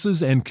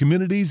 causes, and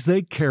communities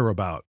they care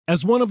about.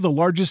 As one of the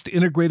largest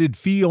integrated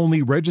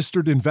fee-only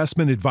registered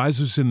investment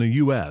advisors in the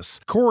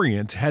U.S.,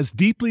 Corient has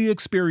deeply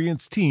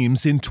experienced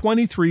teams in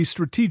 23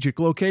 strategic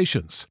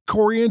locations.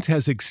 Corient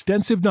has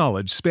extensive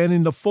knowledge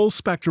spanning the full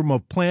spectrum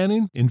of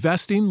planning,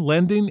 investing,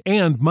 lending,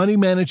 and money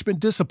management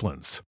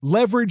disciplines.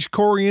 Leverage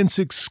Corient's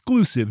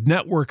exclusive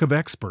network of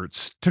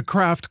experts to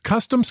craft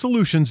custom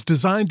solutions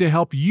designed to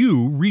help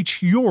you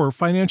reach your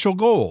financial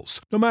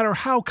goals, no matter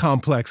how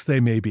complex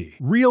they may be.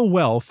 Real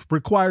wealth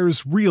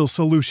requires real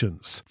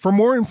solutions. For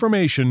more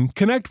information,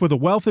 connect with a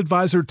wealth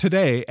advisor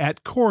today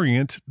at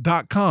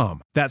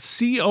Corient.com. That's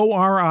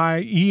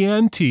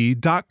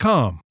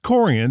Corient.com.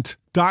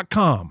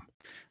 Corient.com.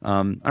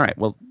 All right.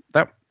 Well,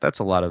 that's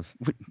a lot of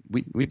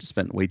we just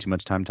spent way too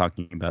much time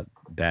talking about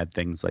bad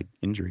things like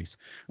injuries,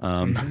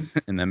 and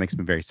that makes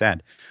me very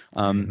sad.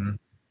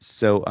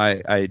 So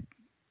I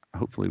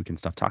hopefully we can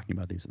stop talking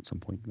about these at some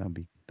point. That'd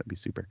be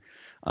super.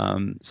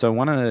 So I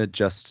want to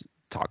just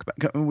talk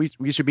about we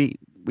should be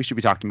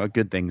talking about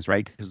good things,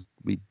 right? Because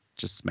we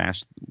just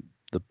smashed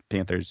the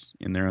Panthers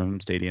in their own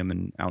stadium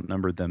and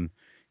outnumbered them,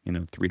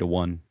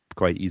 3-1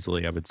 quite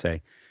easily, I would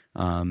say.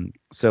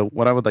 So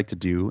what I would like to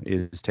do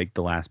is take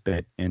the last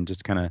bit and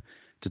just kind of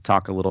to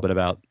talk a little bit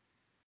about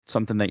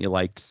something that you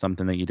liked,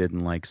 something that you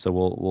didn't like. So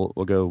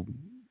we'll go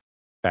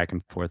back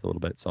and forth a little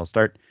bit. So I'll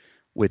start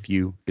with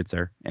you, good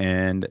sir,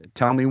 and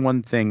tell me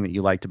one thing that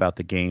you liked about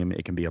the game.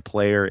 It can be a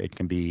player, it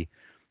can be,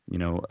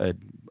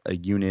 a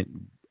unit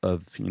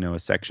of, a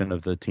section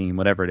of the team,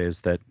 whatever it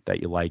is that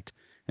you liked,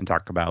 and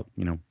talk about,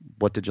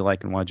 what did you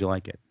like and why did you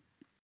like it?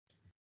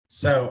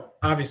 So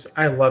obviously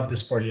I love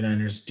this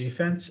 49ers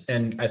defense,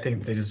 and I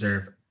think they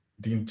deserve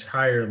the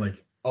entire,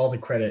 all the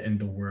credit in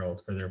the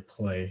world for their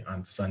play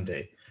on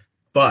Sunday.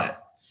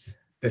 But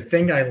the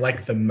thing I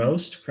liked the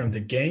most from the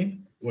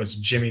game was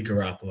Jimmy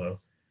Garoppolo.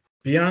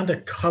 Beyond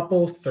a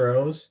couple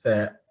throws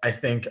that I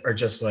think are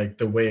just like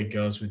the way it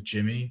goes with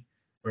Jimmy,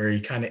 where he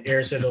kind of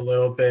airs it a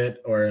little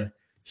bit or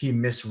he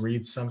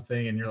misreads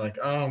something and you're like,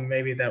 oh,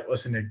 maybe that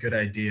wasn't a good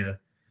idea.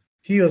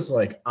 He was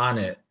on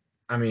it.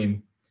 I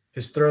mean,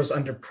 his throws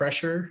under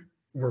pressure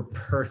were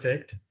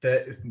perfect.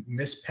 The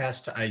missed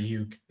pass to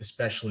Ayuk,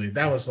 especially,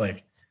 that was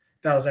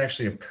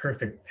actually a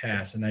perfect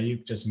pass, and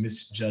Ayuk just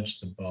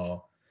misjudged the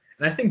ball.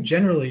 And I think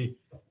generally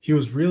he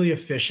was really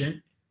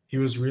efficient. He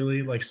was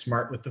really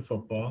smart with the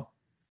football.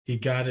 He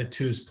got it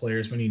to his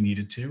players when he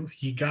needed to.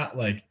 He got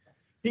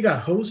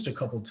hosed a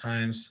couple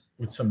times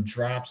with some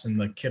drops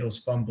and Kittle's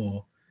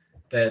fumble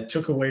that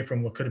took away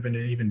from what could have been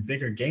an even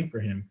bigger game for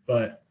him.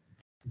 But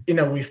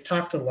we've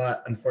talked a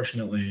lot,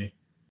 unfortunately,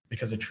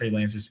 because of Trey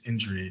Lance's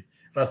injury,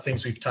 about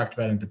things we've talked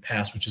about in the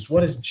past, which is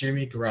what does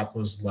Jimmy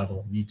Garoppolo's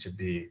level need to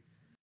be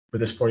for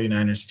this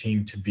 49ers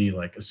team to be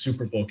a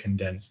Super Bowl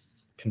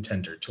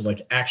contender, to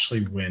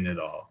actually win it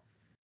all.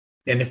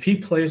 And if he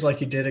plays like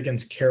he did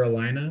against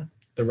Carolina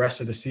the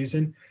rest of the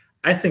season,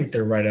 I think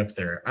they're right up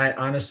there. I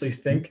honestly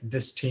think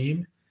this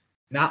team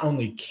not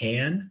only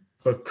can,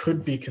 but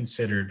could be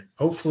considered,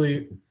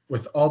 hopefully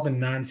with all the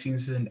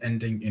non-season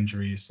ending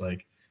injuries,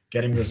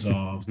 getting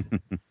resolved.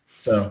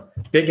 So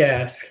big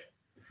ask.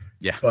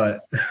 Yeah.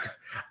 But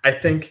I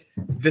think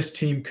this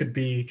team could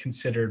be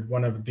considered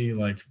one of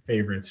the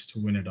favorites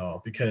to win it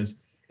all,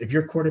 because if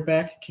your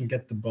quarterback can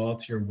get the ball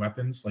to your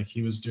weapons like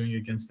he was doing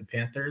against the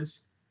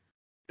Panthers,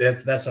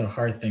 that's a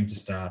hard thing to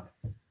stop.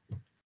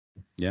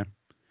 Yeah,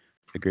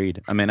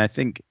 agreed. I mean,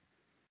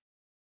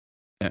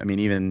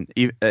 even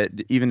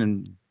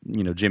in,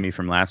 Jimmy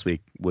from last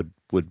week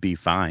would be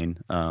fine.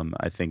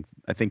 I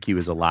think he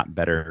was a lot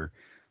better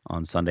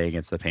on Sunday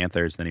against the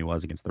Panthers than he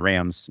was against the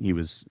Rams. He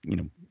was,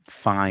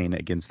 fine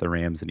against the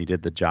Rams, and he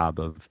did the job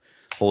of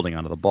holding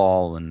onto the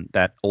ball, and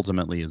that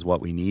ultimately is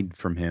what we need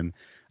from him.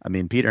 I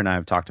mean, Peter and I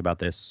have talked about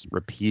this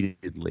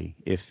repeatedly.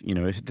 If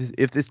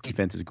this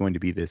defense is going to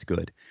be this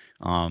good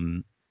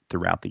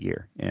throughout the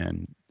year,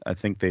 and I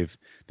think they've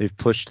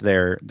pushed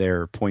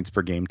their points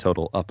per game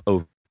total up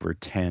over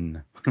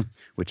 10,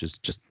 which is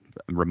just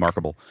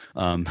remarkable.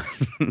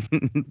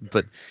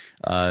 But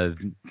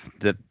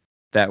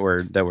that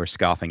we're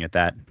scoffing at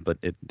that, but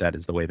that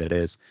is the way that it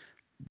is.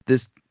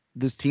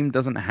 This team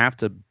doesn't have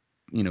to,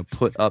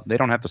 put up. They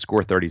don't have to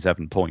score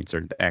 37 points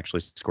or actually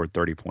score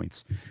 30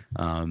 points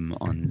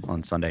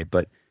on Sunday.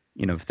 But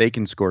if they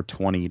can score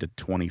 20 to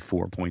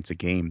 24 points a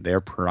game,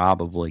 they're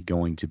probably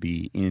going to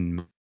be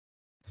in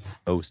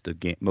most of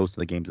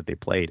the games that they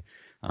played.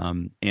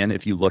 And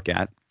if you look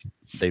at,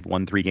 they've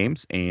won 3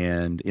 games,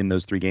 and in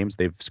those 3 games,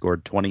 they've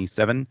scored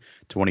 27,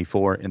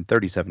 24, and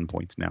 37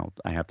 points. Now,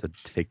 I have to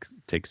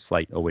take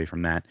slight away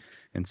from that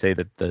and say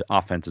that the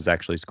offense has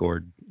actually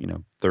scored,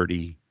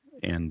 30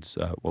 and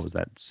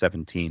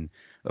 17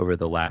 over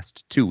the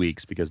last 2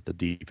 weeks, because the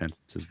defense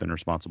has been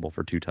responsible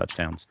for 2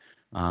 touchdowns.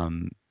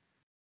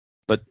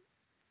 But,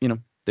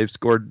 they've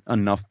scored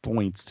enough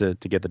points to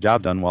get the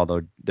job done, while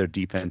their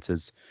defense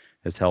has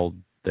held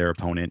their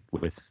opponent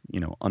with,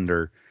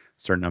 under a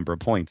certain number of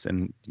points.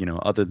 And,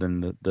 other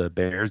than the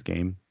Bears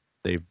game,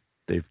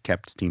 they've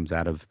kept teams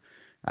out of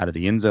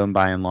the end zone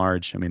by and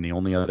large. I mean, the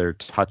only other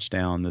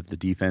touchdown that the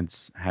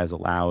defense has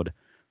allowed,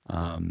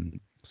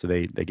 so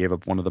they gave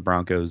up one of the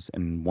Broncos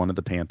and one of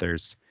the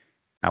Panthers.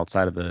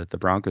 Outside of the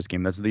Broncos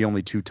game, those are the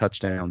only 2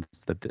 touchdowns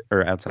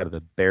or outside of the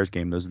Bears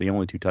game, those are the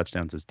only 2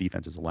 touchdowns this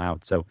defense has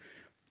allowed. So,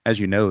 as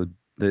you know,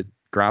 that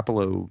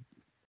Garoppolo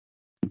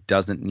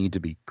doesn't need to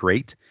be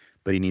great,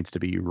 but he needs to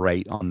be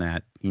right on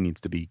that. He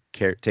needs to be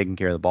taking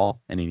care of the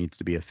ball, and he needs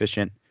to be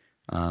efficient.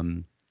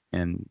 And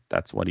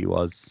that's what he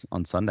was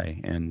on Sunday.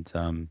 And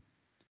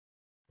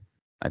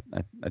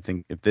I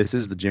think if this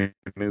is the Jimmy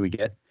we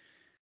get,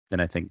 then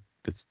I think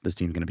this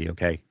team's going to be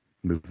okay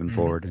moving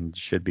forward, and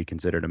should be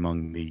considered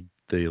among the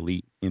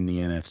elite in the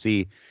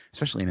NFC,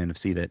 especially an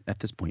NFC that at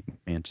this point,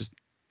 man, just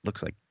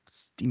looks like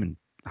steaming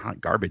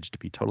hot garbage, to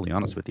be totally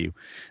honest with you.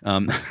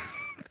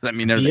 I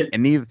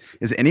mean,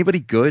 is anybody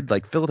good?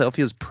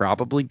 Philadelphia's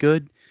probably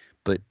good,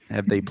 but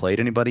have they played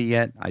anybody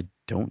yet? I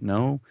don't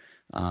know.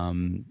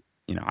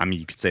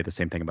 You could say the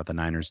same thing about the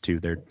Niners too.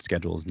 Their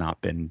schedule has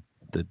not been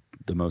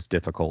the most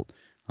difficult.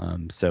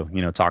 So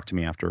talk to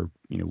me after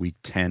week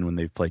 10 when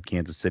they've played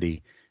Kansas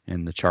City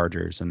and the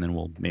Chargers, and then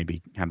we'll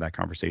maybe have that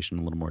conversation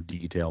in a little more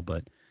detail.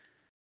 But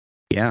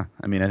yeah,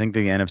 I mean, I think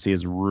the NFC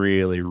is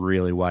really,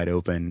 really wide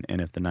open, and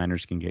if the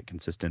Niners can get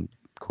consistent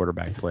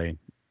quarterback play,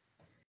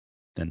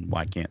 then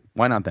why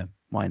not them?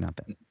 Why not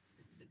them?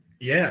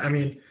 Yeah, I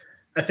mean,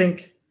 I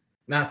think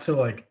not to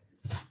like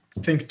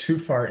think too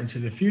far into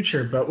the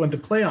future, but when the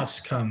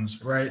playoffs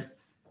comes, right?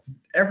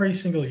 Every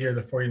single year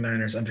the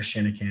 49ers under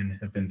Shanahan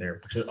have been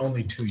there, which is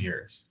only 2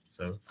 years.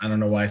 So I don't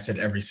know why I said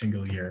every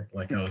single year,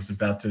 like I was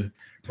about to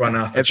run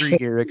off every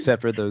year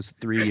except for those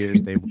 3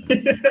 years they won.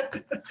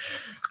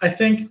 I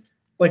think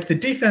like the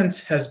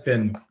defense has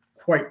been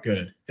quite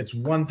good. It's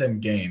won them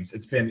games.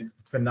 It's been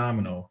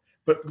phenomenal.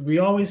 But we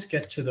always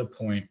get to the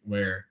point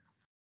where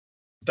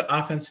the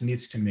offense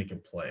needs to make a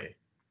play,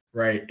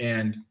 right?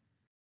 And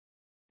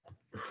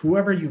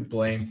whoever you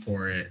blame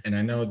for it, and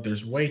I know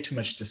there's way too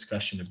much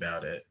discussion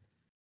about it,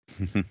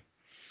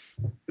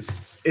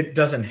 it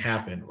doesn't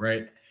happen,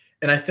 right?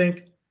 And I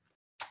think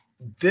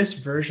this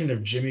version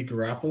of Jimmy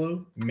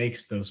Garoppolo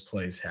makes those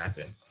plays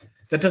happen.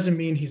 That doesn't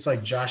mean he's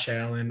like Josh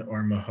Allen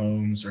or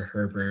Mahomes or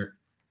Herbert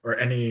or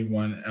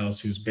anyone else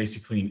who's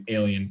basically an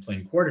alien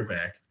playing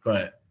quarterback,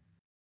 but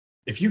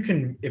if you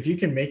can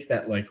make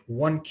that like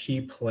one key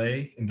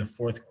play in the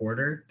fourth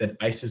quarter that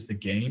ices the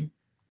game,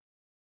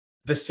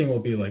 this team will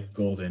be like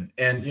golden.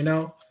 And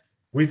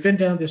we've been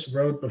down this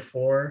road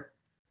before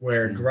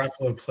where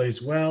Garoppolo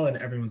plays well and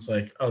everyone's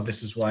like, oh,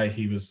 this is why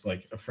he was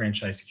like a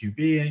franchise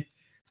QB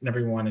and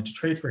everyone wanted to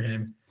trade for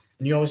him.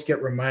 And you always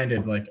get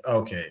reminded like,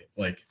 okay,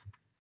 like,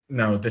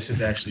 no, this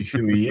is actually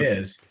who he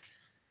is,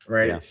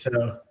 right? Yeah.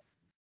 So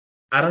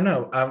I don't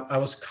know. I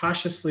was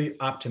cautiously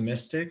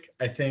optimistic.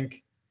 I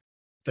think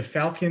the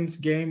Falcons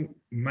game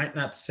might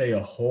not say a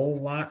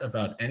whole lot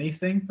about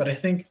anything, but I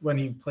think when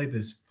he played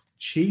this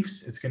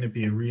Chiefs, it's going to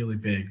be a really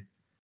big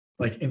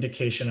like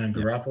indication on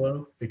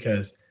Garoppolo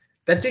because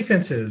that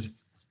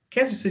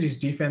Kansas City's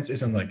defense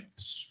isn't like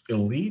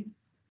elite,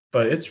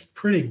 but it's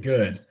pretty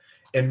good.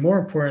 And more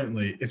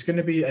importantly, it's going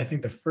to be, I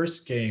think, the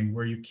first game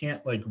where you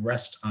can't like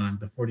rest on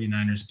the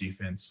 49ers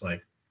defense,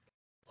 like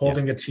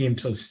holding a team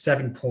to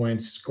 7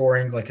 points,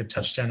 scoring like a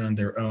touchdown on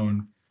their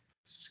own,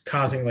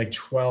 causing like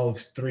 12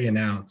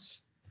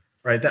 3-and-outs,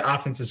 right? The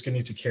offense is going to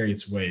need to carry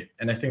its weight.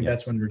 And I think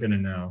that's when we're going to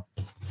know,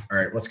 all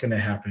right, what's going to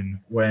happen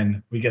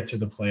when we get to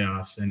the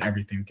playoffs and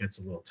everything gets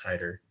a little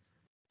tighter.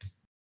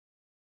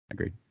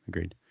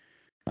 Agreed.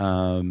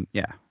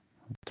 Yeah,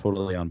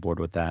 totally on board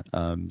with that.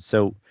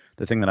 So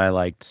the thing that I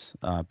liked,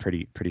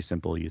 pretty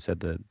simple. You said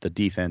the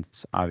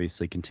defense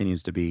obviously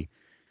continues to be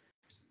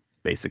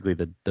basically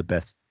the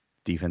best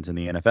defense in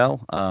the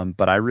NFL.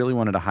 But I really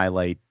wanted to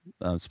highlight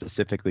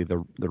specifically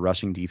the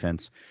rushing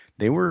defense.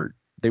 They were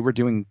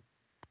doing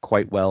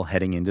quite well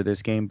heading into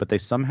this game, but they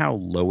somehow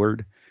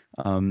lowered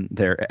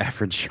their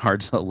average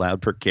yards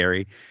allowed per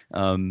carry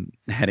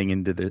heading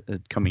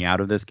into coming out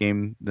of this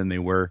game than they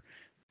were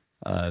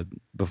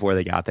before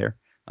they got there.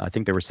 I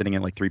think they were sitting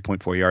at like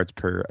 3.4 yards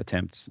per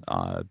attempt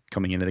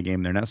coming into the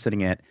game. They're now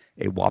sitting at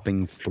a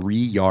whopping 3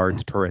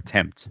 yards per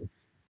attempt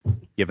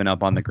given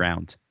up on the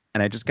ground.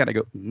 And I just got to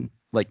go,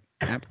 like,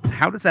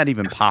 how is that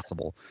even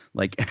possible?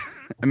 Like,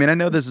 I mean, I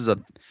know this is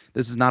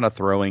not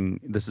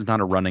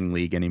a running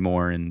league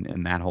anymore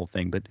and that whole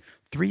thing, but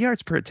 3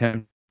 yards per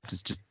attempt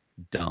is just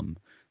dumb.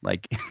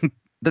 Like,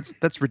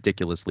 that's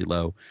ridiculously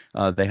low.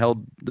 They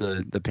held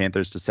the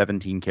Panthers to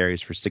 17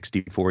 carries for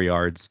 64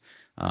 yards.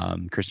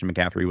 Christian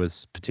McCaffrey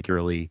was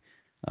particularly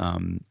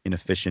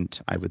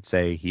inefficient, I would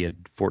say. He had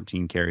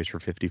 14 carries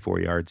for 54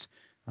 yards.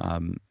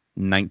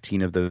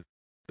 19 of those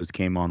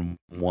came on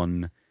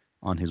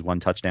his one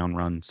touchdown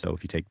run. So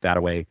if you take that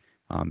away,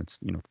 it's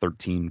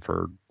 13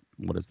 for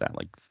what is that,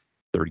 like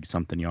 30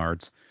 something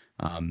yards.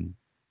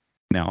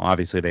 Now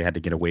obviously they had to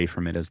get away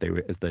from it as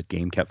the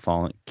game kept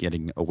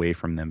getting away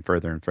from them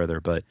further and further.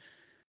 But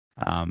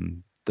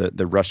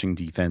the rushing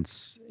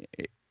defense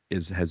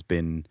has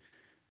been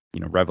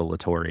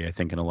revelatory, I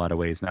think, in a lot of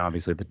ways. Now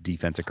obviously the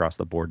defense across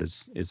the board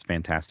is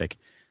fantastic.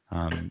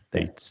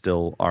 They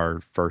still are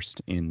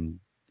first in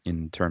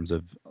terms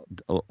of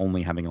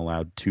only having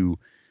allowed 2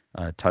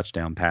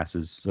 touchdown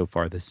passes so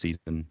far this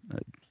season.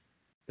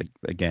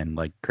 Again,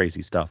 like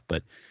crazy stuff,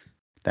 but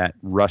that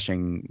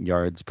rushing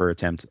yards per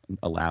attempt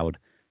allowed,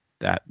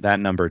 that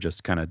number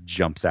just kind of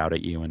jumps out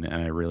at you, and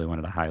I really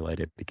wanted to highlight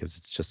it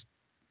because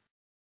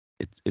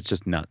it's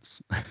just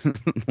nuts.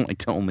 Like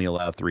to only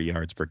allow 3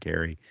 yards per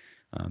carry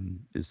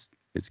is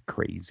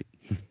crazy.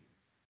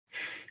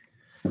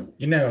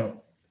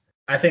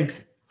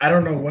 I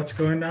don't know what's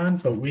going on,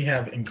 but we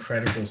have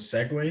incredible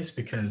segues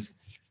because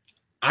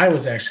I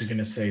was actually going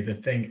to say the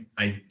thing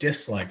I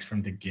disliked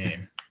from the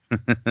game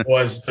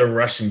was the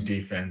rushing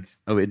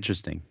defense. Oh,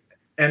 interesting.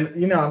 And,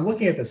 I'm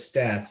looking at the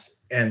stats,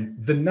 and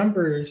the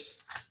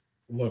numbers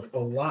look a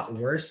lot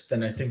worse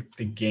than I think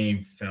the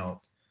game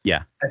felt.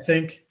 Yeah.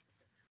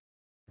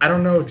 I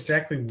don't know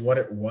exactly what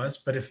it was,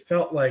 but it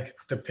felt like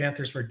the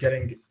Panthers were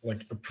getting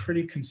like a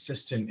pretty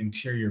consistent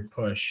interior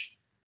push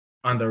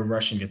on the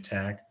rushing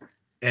attack.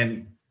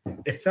 And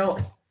it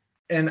felt,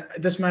 and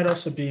this might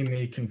also be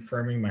me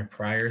confirming my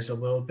priors a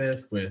little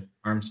bit with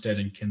Armstead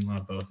and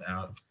Kinlaw both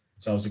out.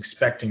 So I was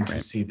expecting to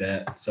see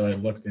that. So I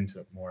looked into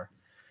it more.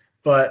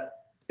 But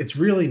it's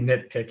really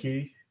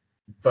nitpicky.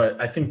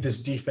 But I think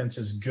this defense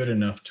is good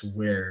enough to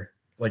where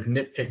like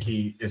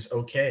nitpicky is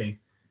okay.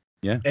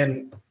 Yeah.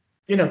 And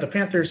the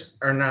Panthers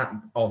are not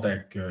all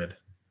that good.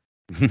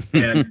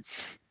 And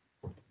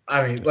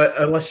I mean,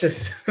 let's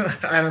just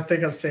I don't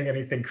think I'm saying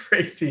anything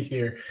crazy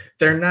here.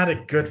 They're not a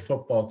good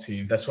football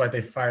team. That's why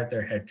they fired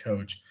their head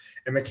coach.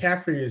 And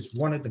McCaffrey is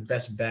one of the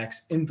best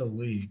backs in the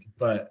league,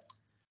 but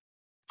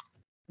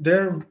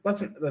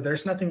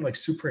there's nothing like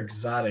super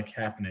exotic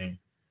happening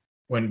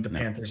when the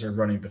Panthers are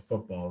running the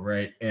football,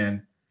 right?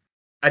 And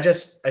I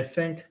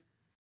think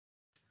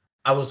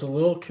I was a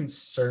little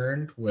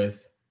concerned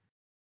with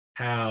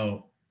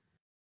how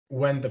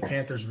when the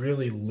Panthers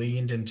really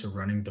leaned into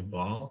running the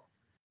ball,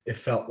 it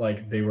felt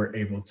like they were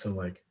able to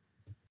like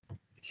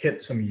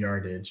hit some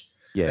yardage.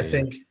 I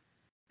think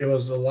it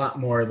was a lot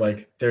more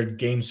like their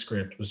game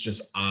script was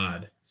just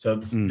odd. So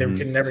they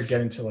could never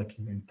get into like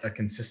a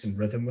consistent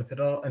rhythm with it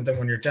all. And then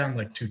when you're down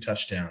like 2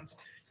 touchdowns,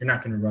 you're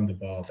not going to run the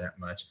ball that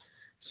much.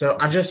 So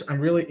I'm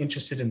really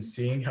interested in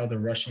seeing how the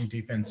rushing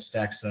defense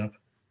stacks up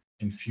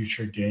in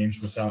future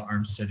games without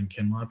Armstead and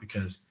Kinlaw,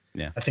 because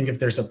I think if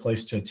there's a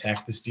place to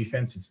attack this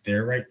defense, it's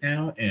there right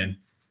now. And,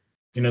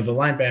 the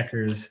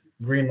linebackers,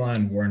 Greenlaw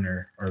and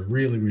Warner, are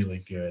really,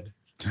 really good.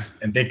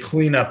 And they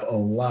clean up a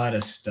lot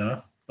of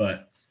stuff,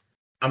 but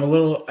I'm a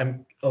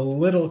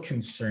little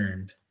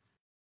concerned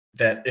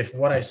that if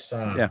what I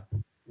saw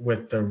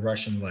with the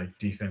Russian like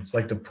defense,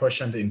 like the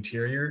push on the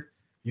interior,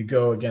 you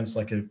go against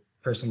like a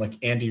person like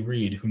Andy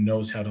Reid, who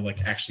knows how to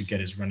like actually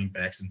get his running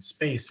backs in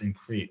space and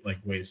create like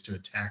ways to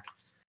attack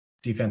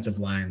defensive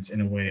lines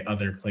in a way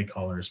other play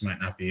callers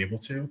might not be able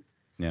to.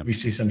 Yeah. We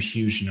see some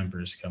huge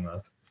numbers come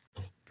up.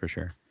 For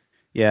sure.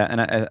 Yeah.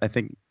 And I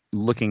think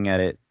looking at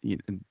it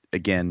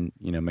again,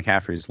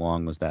 McCaffrey's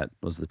long was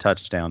the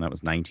touchdown. That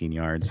was 19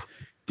 yards.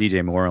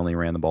 DJ Moore only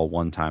ran the ball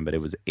one time, but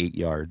it was 8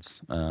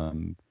 yards.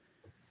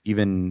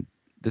 Even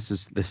this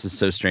is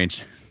so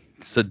strange.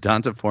 So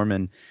Donta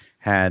Foreman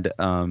had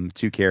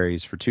 2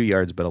 carries for 2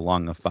 yards, but a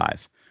long of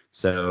 5.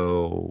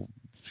 So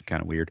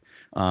kind of weird.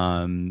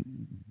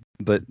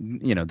 But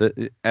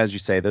as you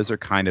say, those are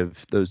kind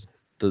of those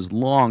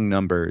long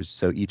numbers.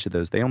 So each of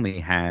those, they only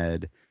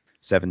had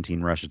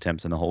 17 rush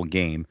attempts in the whole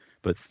game,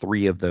 but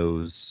 3 of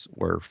those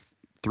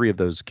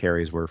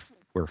carries were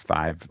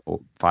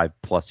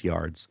 5+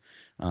 yards.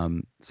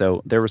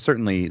 So there were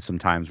certainly some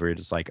times where you're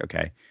just like,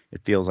 okay,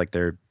 it feels like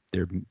they're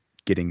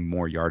getting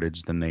more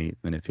yardage than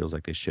it feels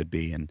like they should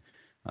be. And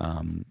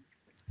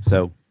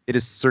so it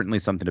is certainly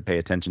something to pay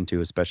attention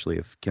to, especially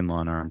if Kinlaw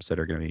and Armstead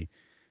are going to be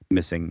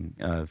missing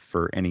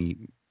for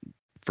any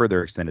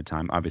further extended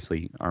time.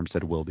 Obviously,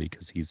 Armstead will be,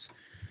 because he's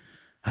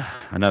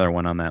another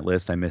one on that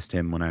list. I missed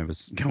him when I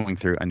was going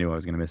through. I knew I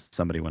was going to miss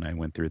somebody when I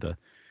went through the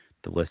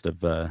list of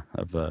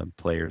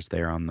players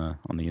there on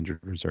the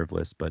injured reserve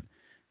list. But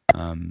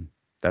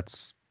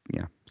that's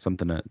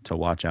something to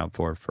watch out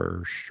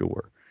for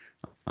sure.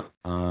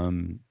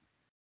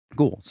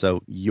 Cool.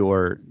 So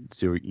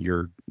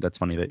that's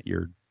funny that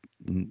your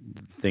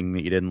thing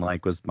that you didn't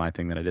like was my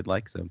thing that I did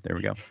like. So there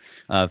we go.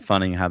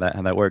 Funny how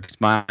that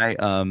works. My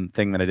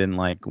thing that I didn't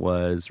like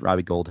was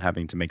Robbie Gould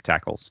having to make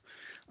tackles.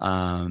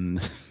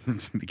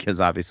 Because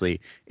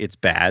obviously it's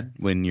bad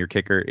when your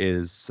kicker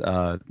is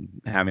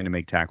having to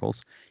make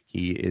tackles.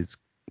 He is,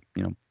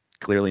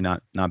 clearly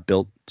not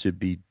built to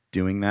be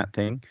doing that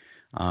thing.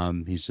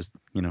 He's just,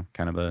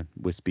 kind of a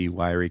wispy,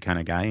 wiry kind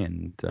of guy,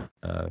 and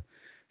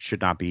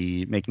should not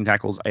be making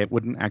tackles. I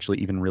wouldn't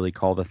actually even really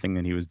call the thing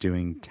that he was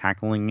doing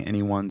tackling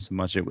anyone so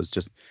much. It was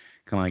just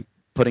kind of like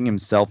putting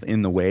himself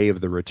in the way of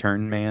the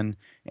return man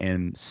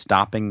and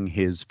stopping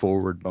his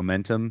forward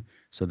momentum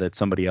so that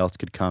somebody else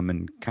could come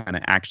and kind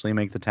of actually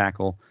make the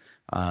tackle.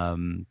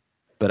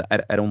 But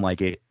I don't like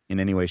it in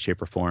any way,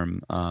 shape, or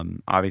form.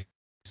 Obviously,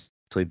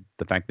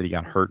 the fact that he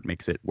got hurt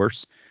makes it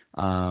worse.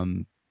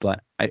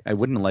 But I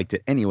wouldn't have liked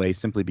it anyway,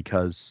 simply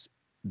because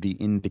the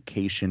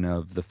indication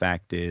of the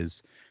fact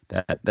is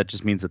that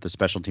just means that the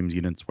special teams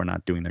units were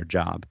not doing their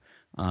job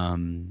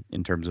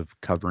in terms of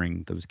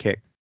covering those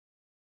kicks.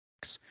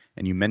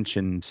 And you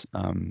mentioned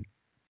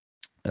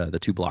the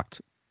 2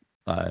 blocked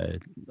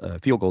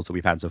field goals that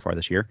we've had so far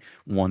this year.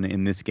 One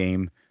in this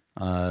game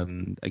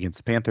against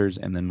the Panthers,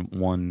 and then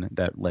one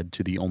that led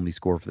to the only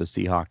score for the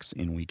Seahawks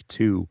in week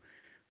 2.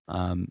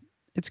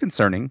 It's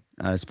concerning,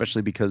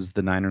 especially because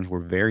the Niners were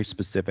very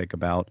specific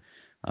about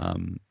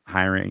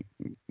hiring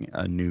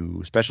a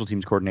new special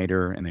teams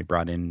coordinator, and they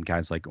brought in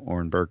guys like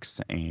Oren Burks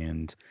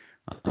and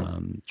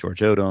George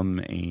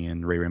Odom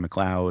and Ray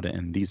McLeod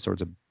and these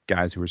sorts of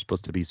guys who were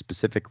supposed to be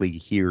specifically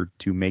here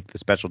to make the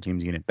special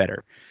teams unit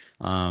better.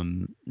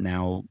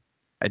 Now,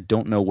 I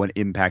don't know what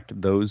impact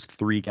those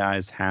 3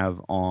 guys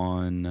have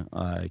on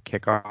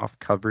kickoff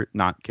coverage,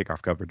 not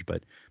kickoff coverage,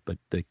 but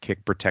the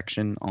kick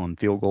protection on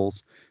field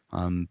goals.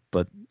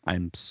 But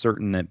I'm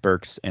certain that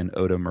Burks and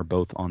Odom are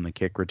both on the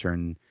kick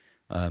return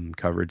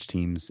coverage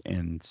teams,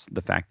 and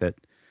the fact that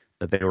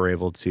they were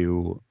able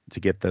to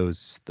get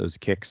those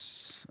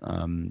kicks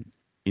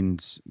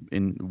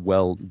in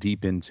well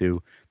deep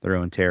into their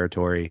own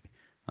territory.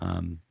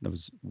 That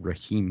was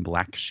Raheem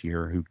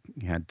Blackshear, who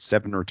had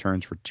 7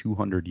 returns for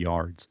 200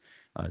 yards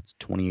It's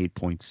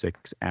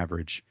 28.6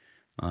 average.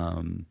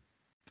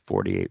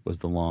 48 was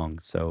the long.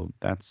 So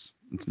it's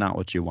not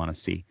what you want to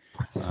see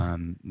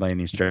by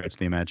any stretch of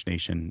the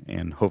imagination.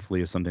 And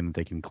hopefully it's something that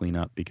they can clean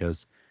up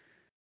because,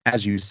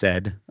 as you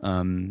said,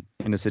 in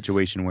a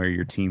situation where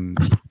you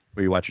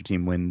watch your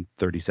team win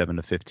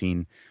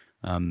 37-15,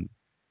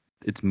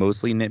 it's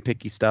mostly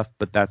nitpicky stuff,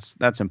 but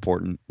that's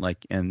important.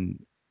 Like,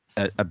 and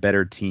a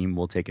better team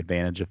will take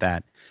advantage of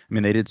that. I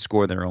mean, they did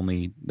score their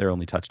only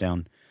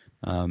touchdown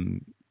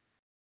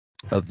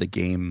of the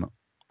game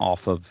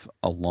off of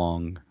a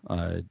long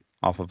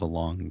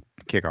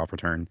kickoff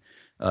return.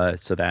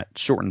 So that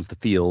shortens the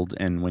field.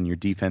 And when your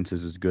defense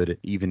is as good,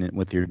 even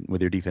with your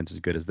defense as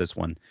good as this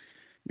one,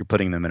 you're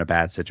putting them in a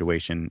bad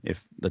situation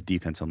if the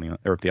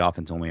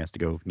offense only has to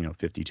go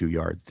 52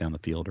 yards down the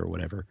field or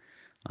whatever.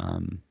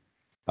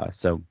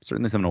 So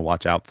certainly something to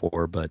watch out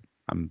for. But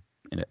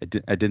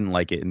I didn't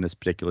like it in this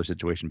particular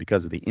situation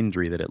because of the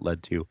injury that it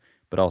led to,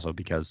 but also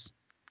because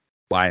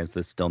why is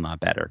this still not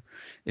better?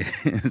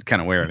 It's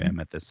kind of where I am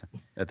at this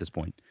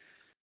point.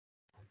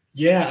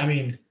 Yeah, I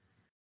mean,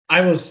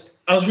 I was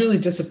really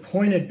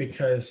disappointed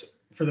because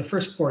for the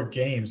first 4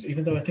 games,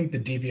 even though I think the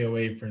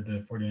DVOA for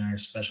the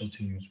 49ers special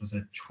teams was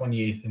at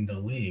 28th in the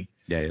league,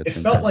 it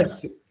felt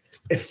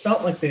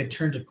like they had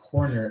turned a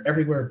corner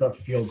everywhere but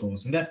field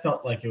goals, and that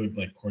felt like it would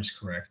like course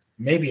correct.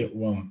 Maybe it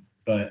won't,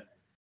 but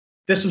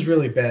this was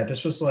really bad.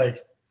 This was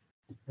like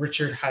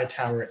Richard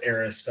Hightower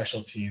era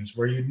special teams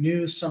where you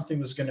knew something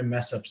was going to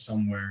mess up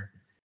somewhere,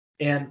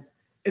 and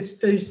it's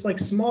these like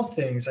small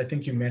things I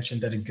think you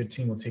mentioned that a good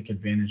team will take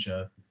advantage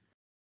of.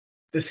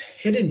 This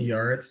hidden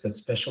yards that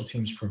special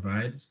teams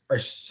provides are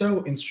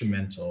so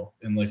instrumental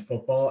in like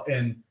football,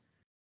 and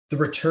the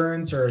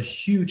returns are a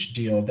huge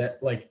deal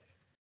that like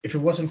if it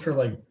wasn't for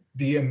like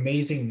the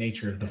amazing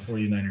nature of the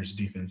 49ers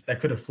defense, that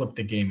could have flipped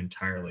the game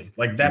entirely.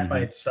 Like that by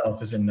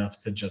itself is enough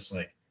to just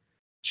like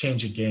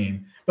change a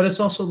game. But it's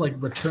also like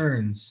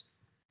returns,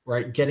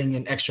 right? Getting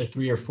an extra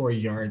 3 or 4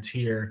 yards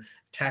here,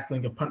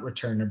 tackling a punt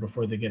returner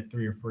before they get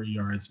 3 or 4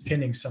 yards,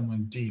 pinning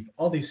someone deep.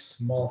 All these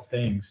small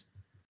things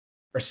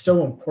are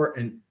so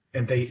important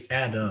and they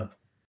add up.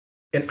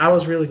 And I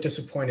was really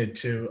disappointed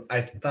too.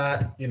 I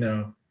thought,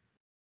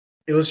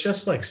 it was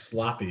just like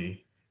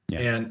sloppy. Yeah.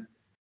 And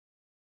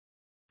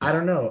I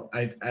don't know.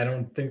 I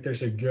don't think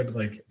there's a good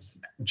like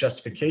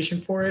justification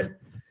for it.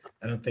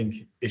 I don't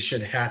think it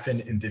should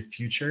happen in the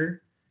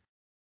future.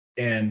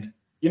 And,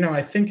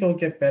 I think it'll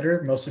get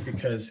better mostly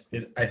because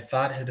I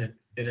thought it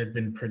had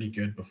been pretty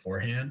good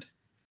beforehand.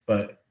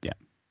 But,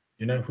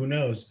 who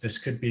knows? This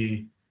could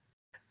be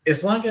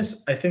as long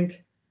as I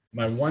think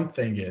my one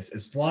thing is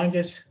as long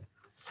as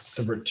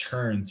the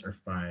returns are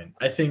fine.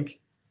 I think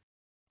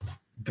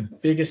the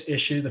biggest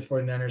issue the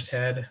 49ers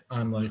had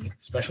on like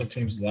special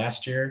teams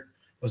last year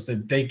was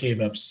that they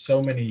gave up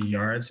so many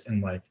yards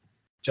and like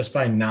just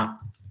by not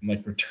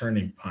like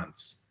returning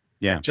punts.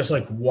 Yeah. Just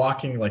like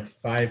walking like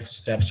 5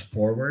 steps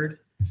forward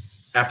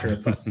after a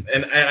punt.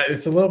 And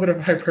it's a little bit of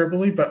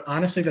hyperbole, but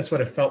honestly, that's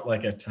what it felt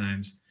like at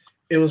times.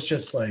 It was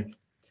just like,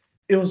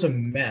 it was a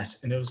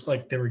mess. And it was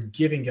like they were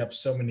giving up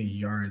so many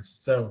yards.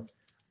 So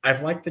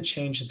I've liked the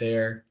change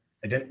there.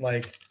 I didn't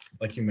like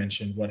you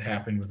mentioned, what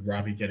happened with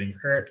Robbie getting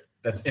hurt.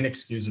 That's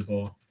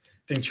inexcusable.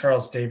 I think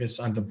Charles Davis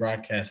on the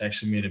broadcast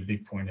actually made a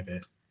big point of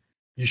it.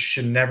 You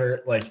should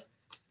never, like,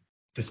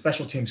 the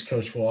special teams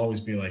coach will always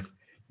be like,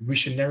 we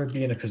should never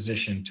be in a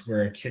position to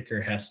where a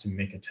kicker has to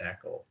make a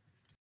tackle.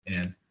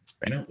 And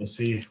we'll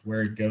see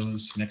where it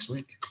goes next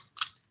week.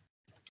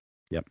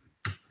 Yep,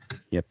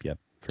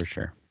 for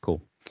sure.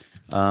 Cool.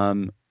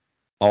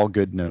 All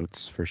good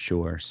notes for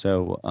sure.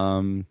 So,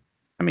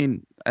 I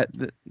mean,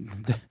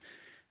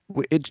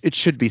 it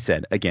should be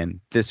said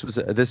again. This was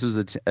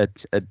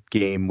a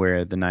game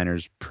where the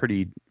Niners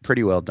pretty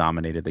well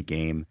dominated the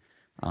game.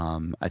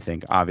 I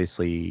think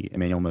obviously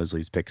Emmanuel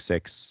Moseley's pick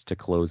 6 to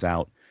close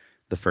out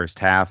the first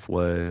half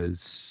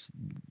was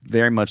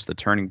very much the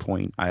turning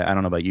point. I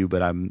don't know about you,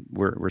 but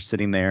we're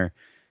sitting there.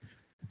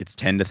 It's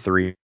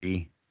 10-3.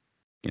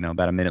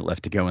 About a minute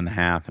left to go in the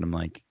half, and I'm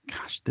like,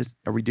 gosh,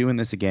 are we doing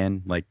this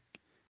again? Like,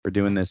 we're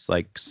doing this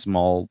like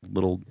small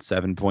little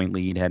 7-point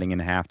lead heading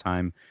into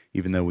halftime,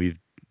 even though we've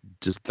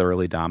just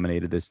thoroughly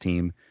dominated this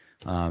team.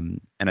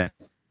 And I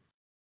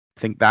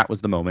think that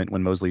was the moment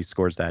when Moseley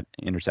scores that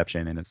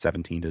interception, and it's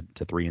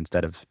 17-3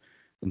 instead of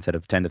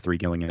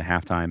 10-3 going into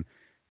halftime.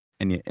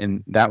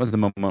 And that was the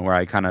moment where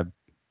I kind of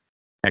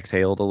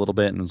exhaled a little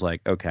bit and was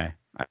like, okay,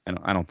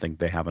 I don't think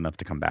they have enough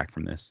to come back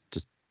from this.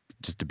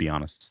 Just to be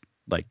honest,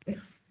 like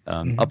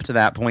up to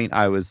that point,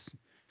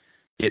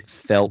 it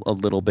felt a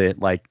little bit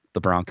like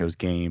the Broncos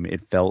game.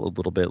 It felt a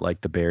little bit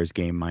like the Bears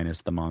game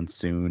minus the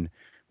monsoon,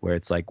 where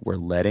it's like we're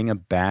letting a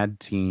bad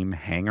team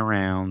hang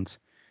around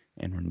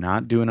and we're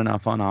not doing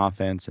enough on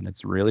offense. And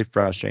it's really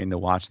frustrating to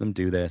watch them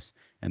do this.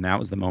 And that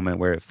was the moment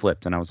where it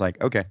flipped. And I was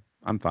like, okay,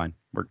 I'm fine.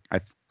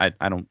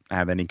 I don't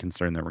have any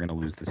concern that we're going to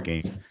lose this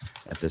game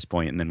at this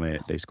point. And then when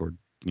they scored,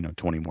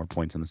 20 more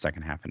points in the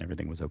second half and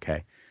everything was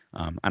okay.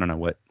 I don't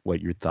know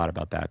what you thought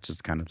about that,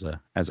 just kind of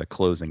as a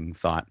closing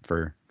thought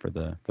for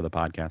the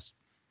podcast.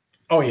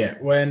 Oh yeah,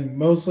 when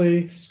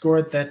Mosley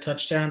scored that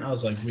touchdown, I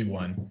was like, we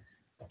won.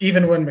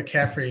 Even when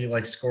McCaffrey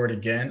like scored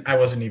again, I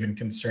wasn't even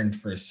concerned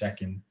for a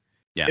second.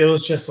 Yeah. It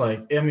was just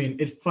like, I mean,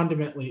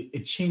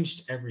 it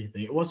changed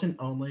everything. It wasn't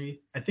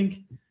only, I think,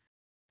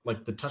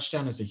 like the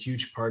touchdown is a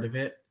huge part of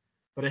it,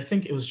 but I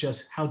think it was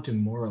just how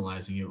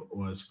demoralizing it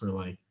was for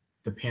like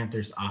the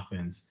Panthers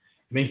offense.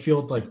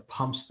 Mayfield like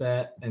pumps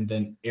that and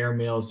then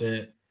airmails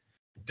it.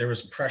 There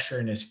was pressure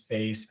in his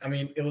face. I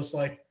mean, it was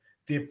like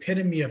the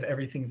epitome of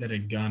everything that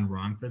had gone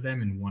wrong for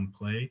them in one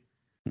play.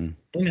 Mm.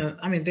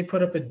 I mean, they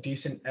put up a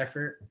decent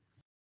effort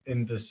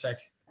in the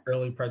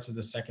early parts of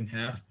the second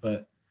half,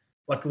 but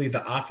luckily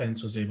the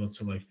offense was able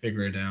to like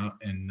figure it out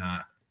and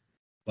not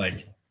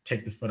like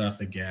take the foot off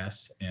the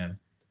gas, and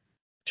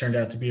turned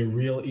out to be a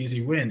real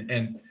easy win.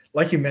 And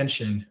like you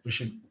mentioned, we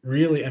should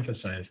really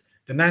emphasize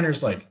the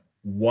Niners like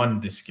won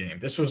this game.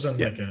 This wasn't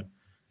like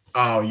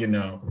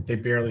they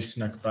barely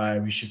snuck by,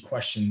 we should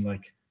question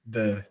like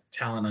the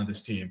talent on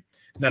this team.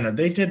 No,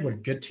 they did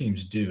what good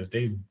teams do.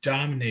 They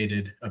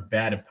dominated a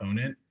bad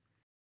opponent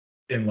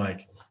in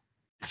like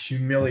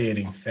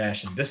humiliating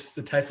fashion. This is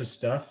the type of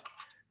stuff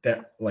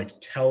that like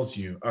tells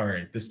you, all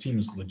right, this team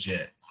is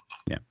legit.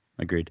 Yeah,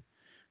 agreed.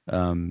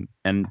 And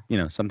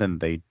something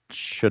they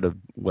should have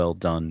well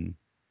done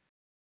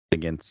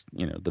against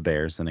the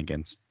Bears and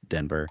against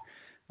Denver.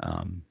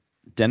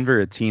 Denver,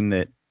 a team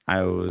that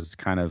I was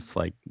kind of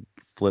like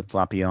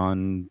flip-floppy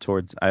on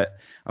towards. I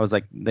was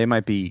like, they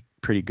might be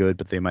pretty good,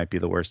 but they might be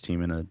the worst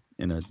team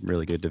in a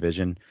really good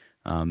division.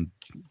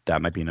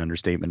 That might be an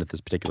understatement at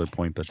this particular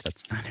point, but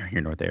that's neither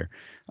here nor there.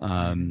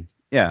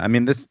 Yeah, I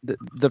mean,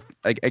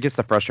 I guess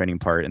the frustrating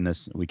part in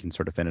this, we can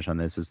sort of finish on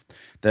this, is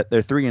that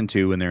they're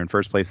 3-2 and they're in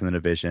first place in the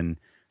division,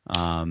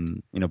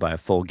 by a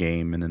full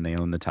game, and then they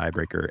own the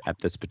tiebreaker at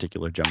this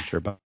particular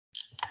juncture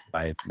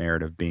by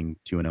merit of being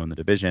 2-0 in the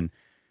division.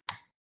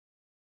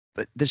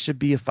 But this should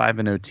be a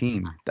 5-0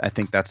 team. I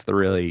think that's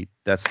the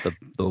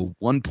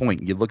one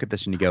point you look at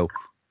this and you go,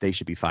 they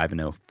should be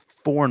 5-0,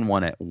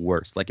 4-1 at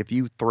worst. Like if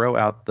you throw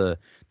out the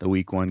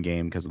week 1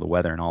 game because of the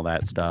weather and all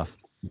that stuff,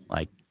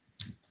 like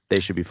they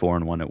should be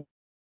 4-1 at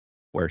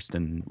worst,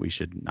 and we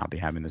should not be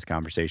having this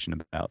conversation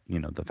about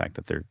the fact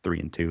that they're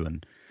 3-2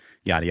 and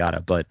yada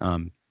yada. But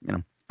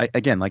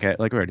again, like we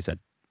already said,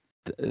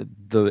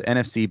 the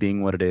NFC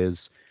being what it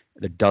is,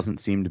 there doesn't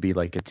seem to be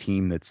like a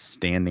team that's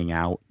standing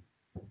out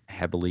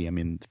heavily. I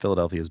mean,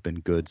 Philadelphia has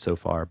been good so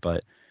far,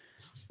 but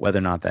whether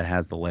or not that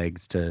has the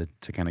legs to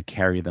kind of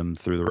carry them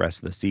through the rest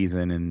of the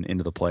season and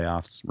into the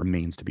playoffs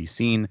remains to be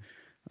seen.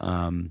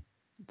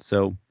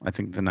 So I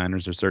think the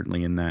Niners are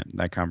certainly in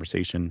that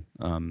conversation.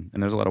 And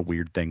there's a lot of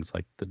weird things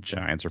like the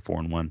Giants are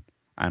 4-1.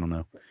 I don't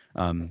know.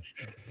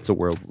 It's a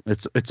world.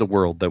 It's a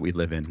world that we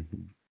live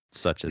in,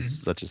 such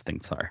as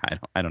things are.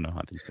 I don't know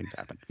how these things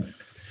happen.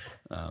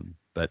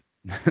 But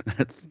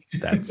that's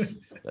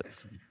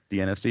the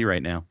NFC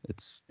right now.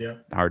 It's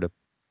hard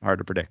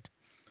to predict.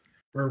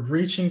 We're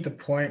reaching the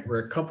point,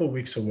 we're a couple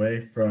weeks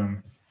away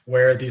from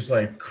where these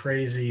like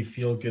crazy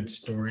feel-good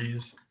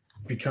stories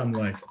become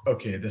like,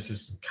 okay, this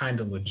is kind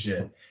of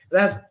legit.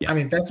 I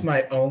mean, that's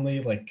my only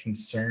like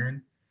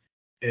concern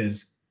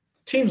is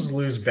teams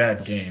lose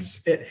bad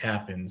games. It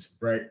happens,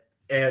 right?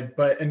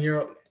 And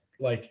you're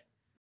like,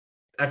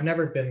 I've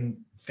never been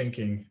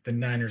thinking the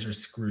Niners are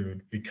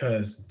screwed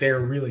because they're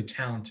really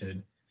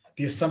talented.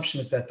 The assumption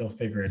is that they'll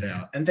figure it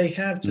out, and they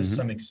have to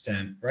some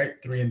extent, right?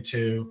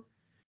 3-2.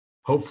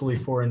 Hopefully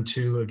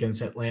 4-2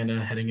 against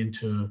Atlanta, heading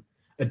into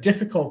a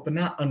difficult but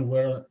not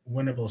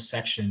unwinnable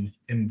section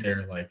in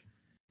their like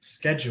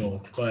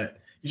schedule. But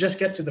you just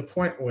get to the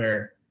point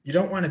where you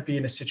don't want to be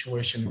in a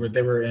situation where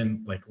they were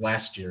in like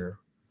last year,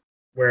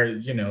 where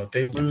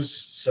they lose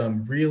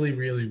some really,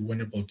 really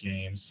winnable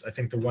games. I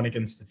think the one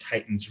against the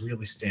Titans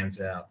really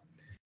stands out,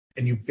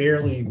 and you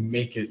barely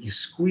make it. You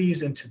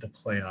squeeze into the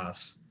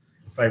playoffs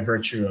by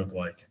virtue of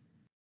like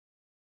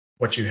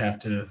what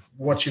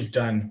you've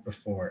done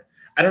before.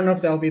 I don't know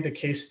if that'll be the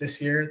case this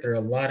year. There are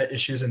a lot of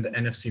issues in the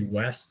NFC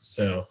West,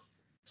 so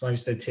as long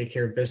as they take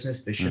care of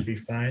business, they should be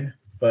fine.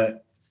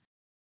 But,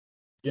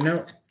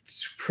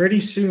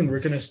 pretty soon we're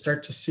going to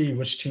start to see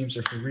which teams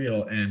are for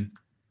real. And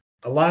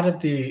a lot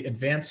of the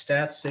advanced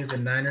stats say the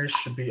Niners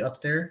should be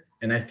up there.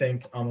 And I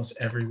think almost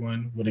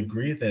everyone would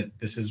agree that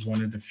this is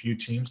one of the few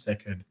teams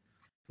that could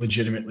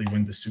legitimately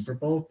win the Super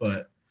Bowl.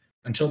 But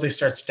until they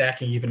start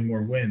stacking even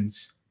more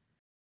wins,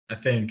 I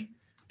think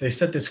they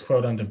said this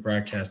quote on the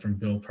broadcast from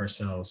Bill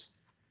Parcells: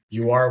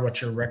 "You are what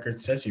your record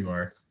says you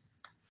are."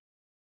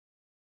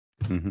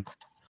 Mm-hmm.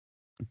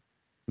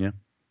 Yeah,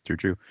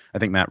 true. I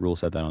think Matt Rule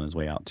said that on his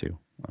way out too.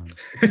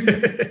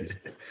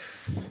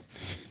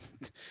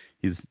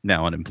 He's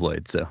now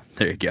unemployed, so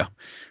there you go.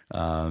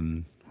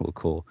 Well,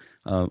 cool.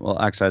 Well,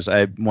 Akash,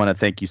 I want to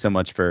thank you so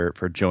much for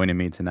joining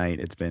me tonight.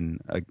 It's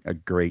been a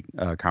great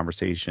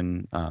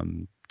conversation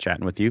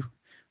chatting with you.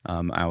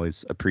 I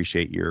always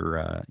appreciate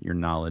your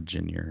knowledge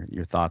and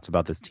your thoughts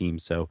about this team.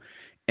 So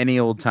any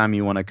old time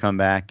you want to come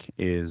back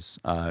is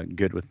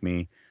good with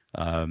me.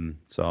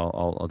 So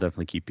I'll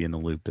definitely keep you in the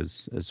loop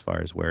as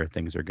far as where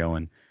things are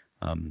going.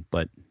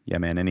 But yeah,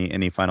 man,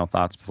 any final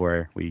thoughts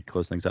before we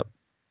close things up?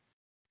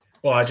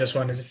 Well, I just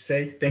wanted to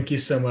say thank you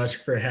so much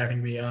for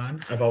having me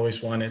on. I've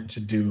always wanted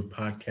to do a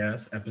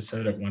podcast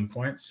episode at one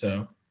point,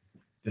 so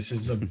this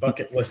is a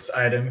bucket list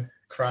item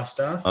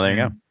crossed off. Oh, there you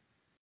go.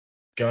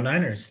 Go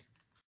Niners.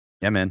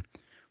 Yeah, man.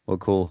 Well,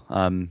 cool.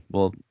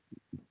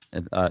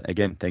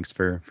 Again, thanks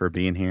for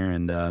being here,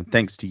 and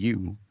thanks to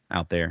you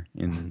out there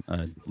in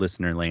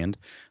listener land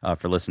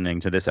for listening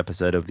to this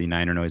episode of the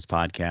Niner Noise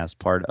Podcast,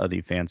 part of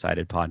the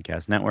Fansided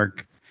Podcast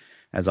Network.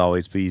 As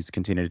always, please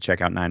continue to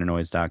check out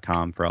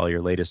NinerNoise.com for all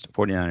your latest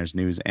 49ers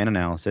news and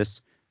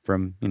analysis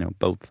from,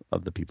 both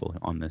of the people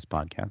on this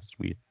podcast.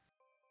 We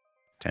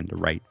tend to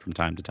write from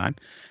time to time.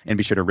 And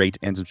be sure to rate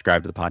and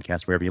subscribe to the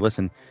podcast wherever you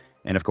listen.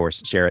 And, of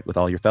course, share it with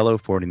all your fellow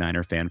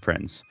 49er fan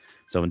friends.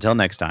 So until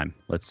next time,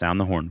 let's sound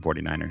the horn,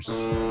 49ers.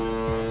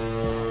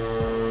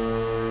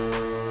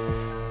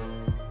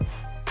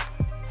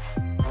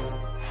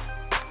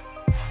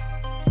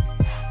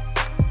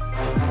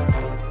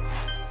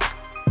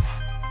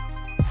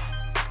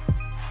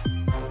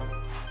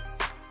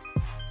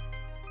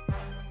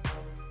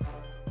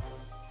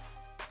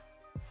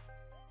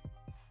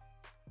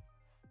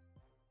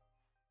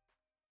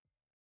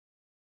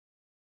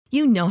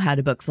 You know how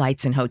to book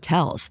flights and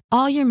hotels.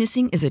 All you're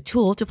missing is a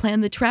tool to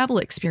plan the travel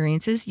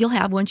experiences you'll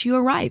have once you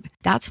arrive.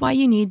 That's why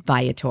you need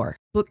Viator.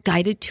 Book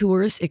guided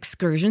tours,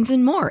 excursions,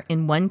 and more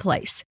in one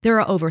place. There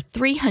are over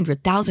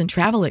 300,000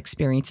 travel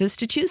experiences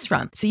to choose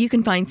from, so you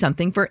can find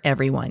something for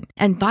everyone.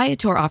 And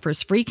Viator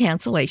offers free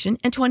cancellation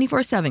and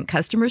 24/7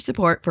 customer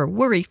support for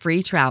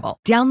worry-free travel.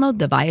 Download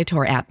the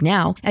Viator app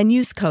now and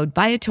use code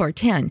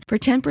Viator10 for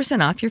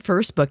 10% off your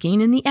first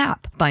booking in the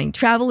app. Find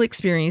travel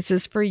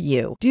experiences for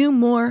you. Do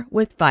more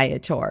with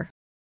Viator.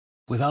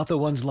 Without the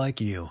ones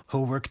like you,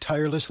 who work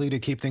tirelessly to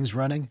keep things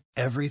running,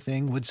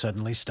 everything would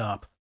suddenly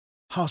stop.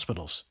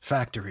 Hospitals,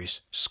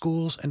 factories,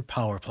 schools, and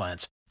power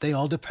plants, they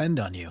all depend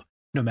on you.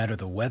 No matter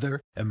the weather,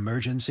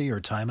 emergency,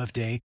 or time of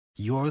day,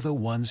 you're the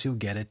ones who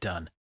get it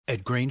done.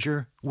 At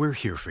Grainger, we're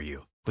here for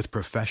you with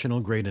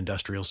professional-grade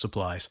industrial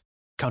supplies.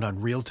 Count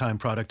on real-time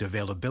product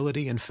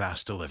availability and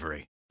fast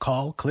delivery.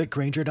 Call, click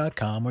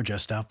Grainger.com, or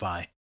just stop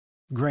by.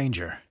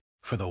 Grainger,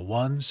 for the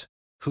ones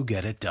who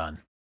get it done.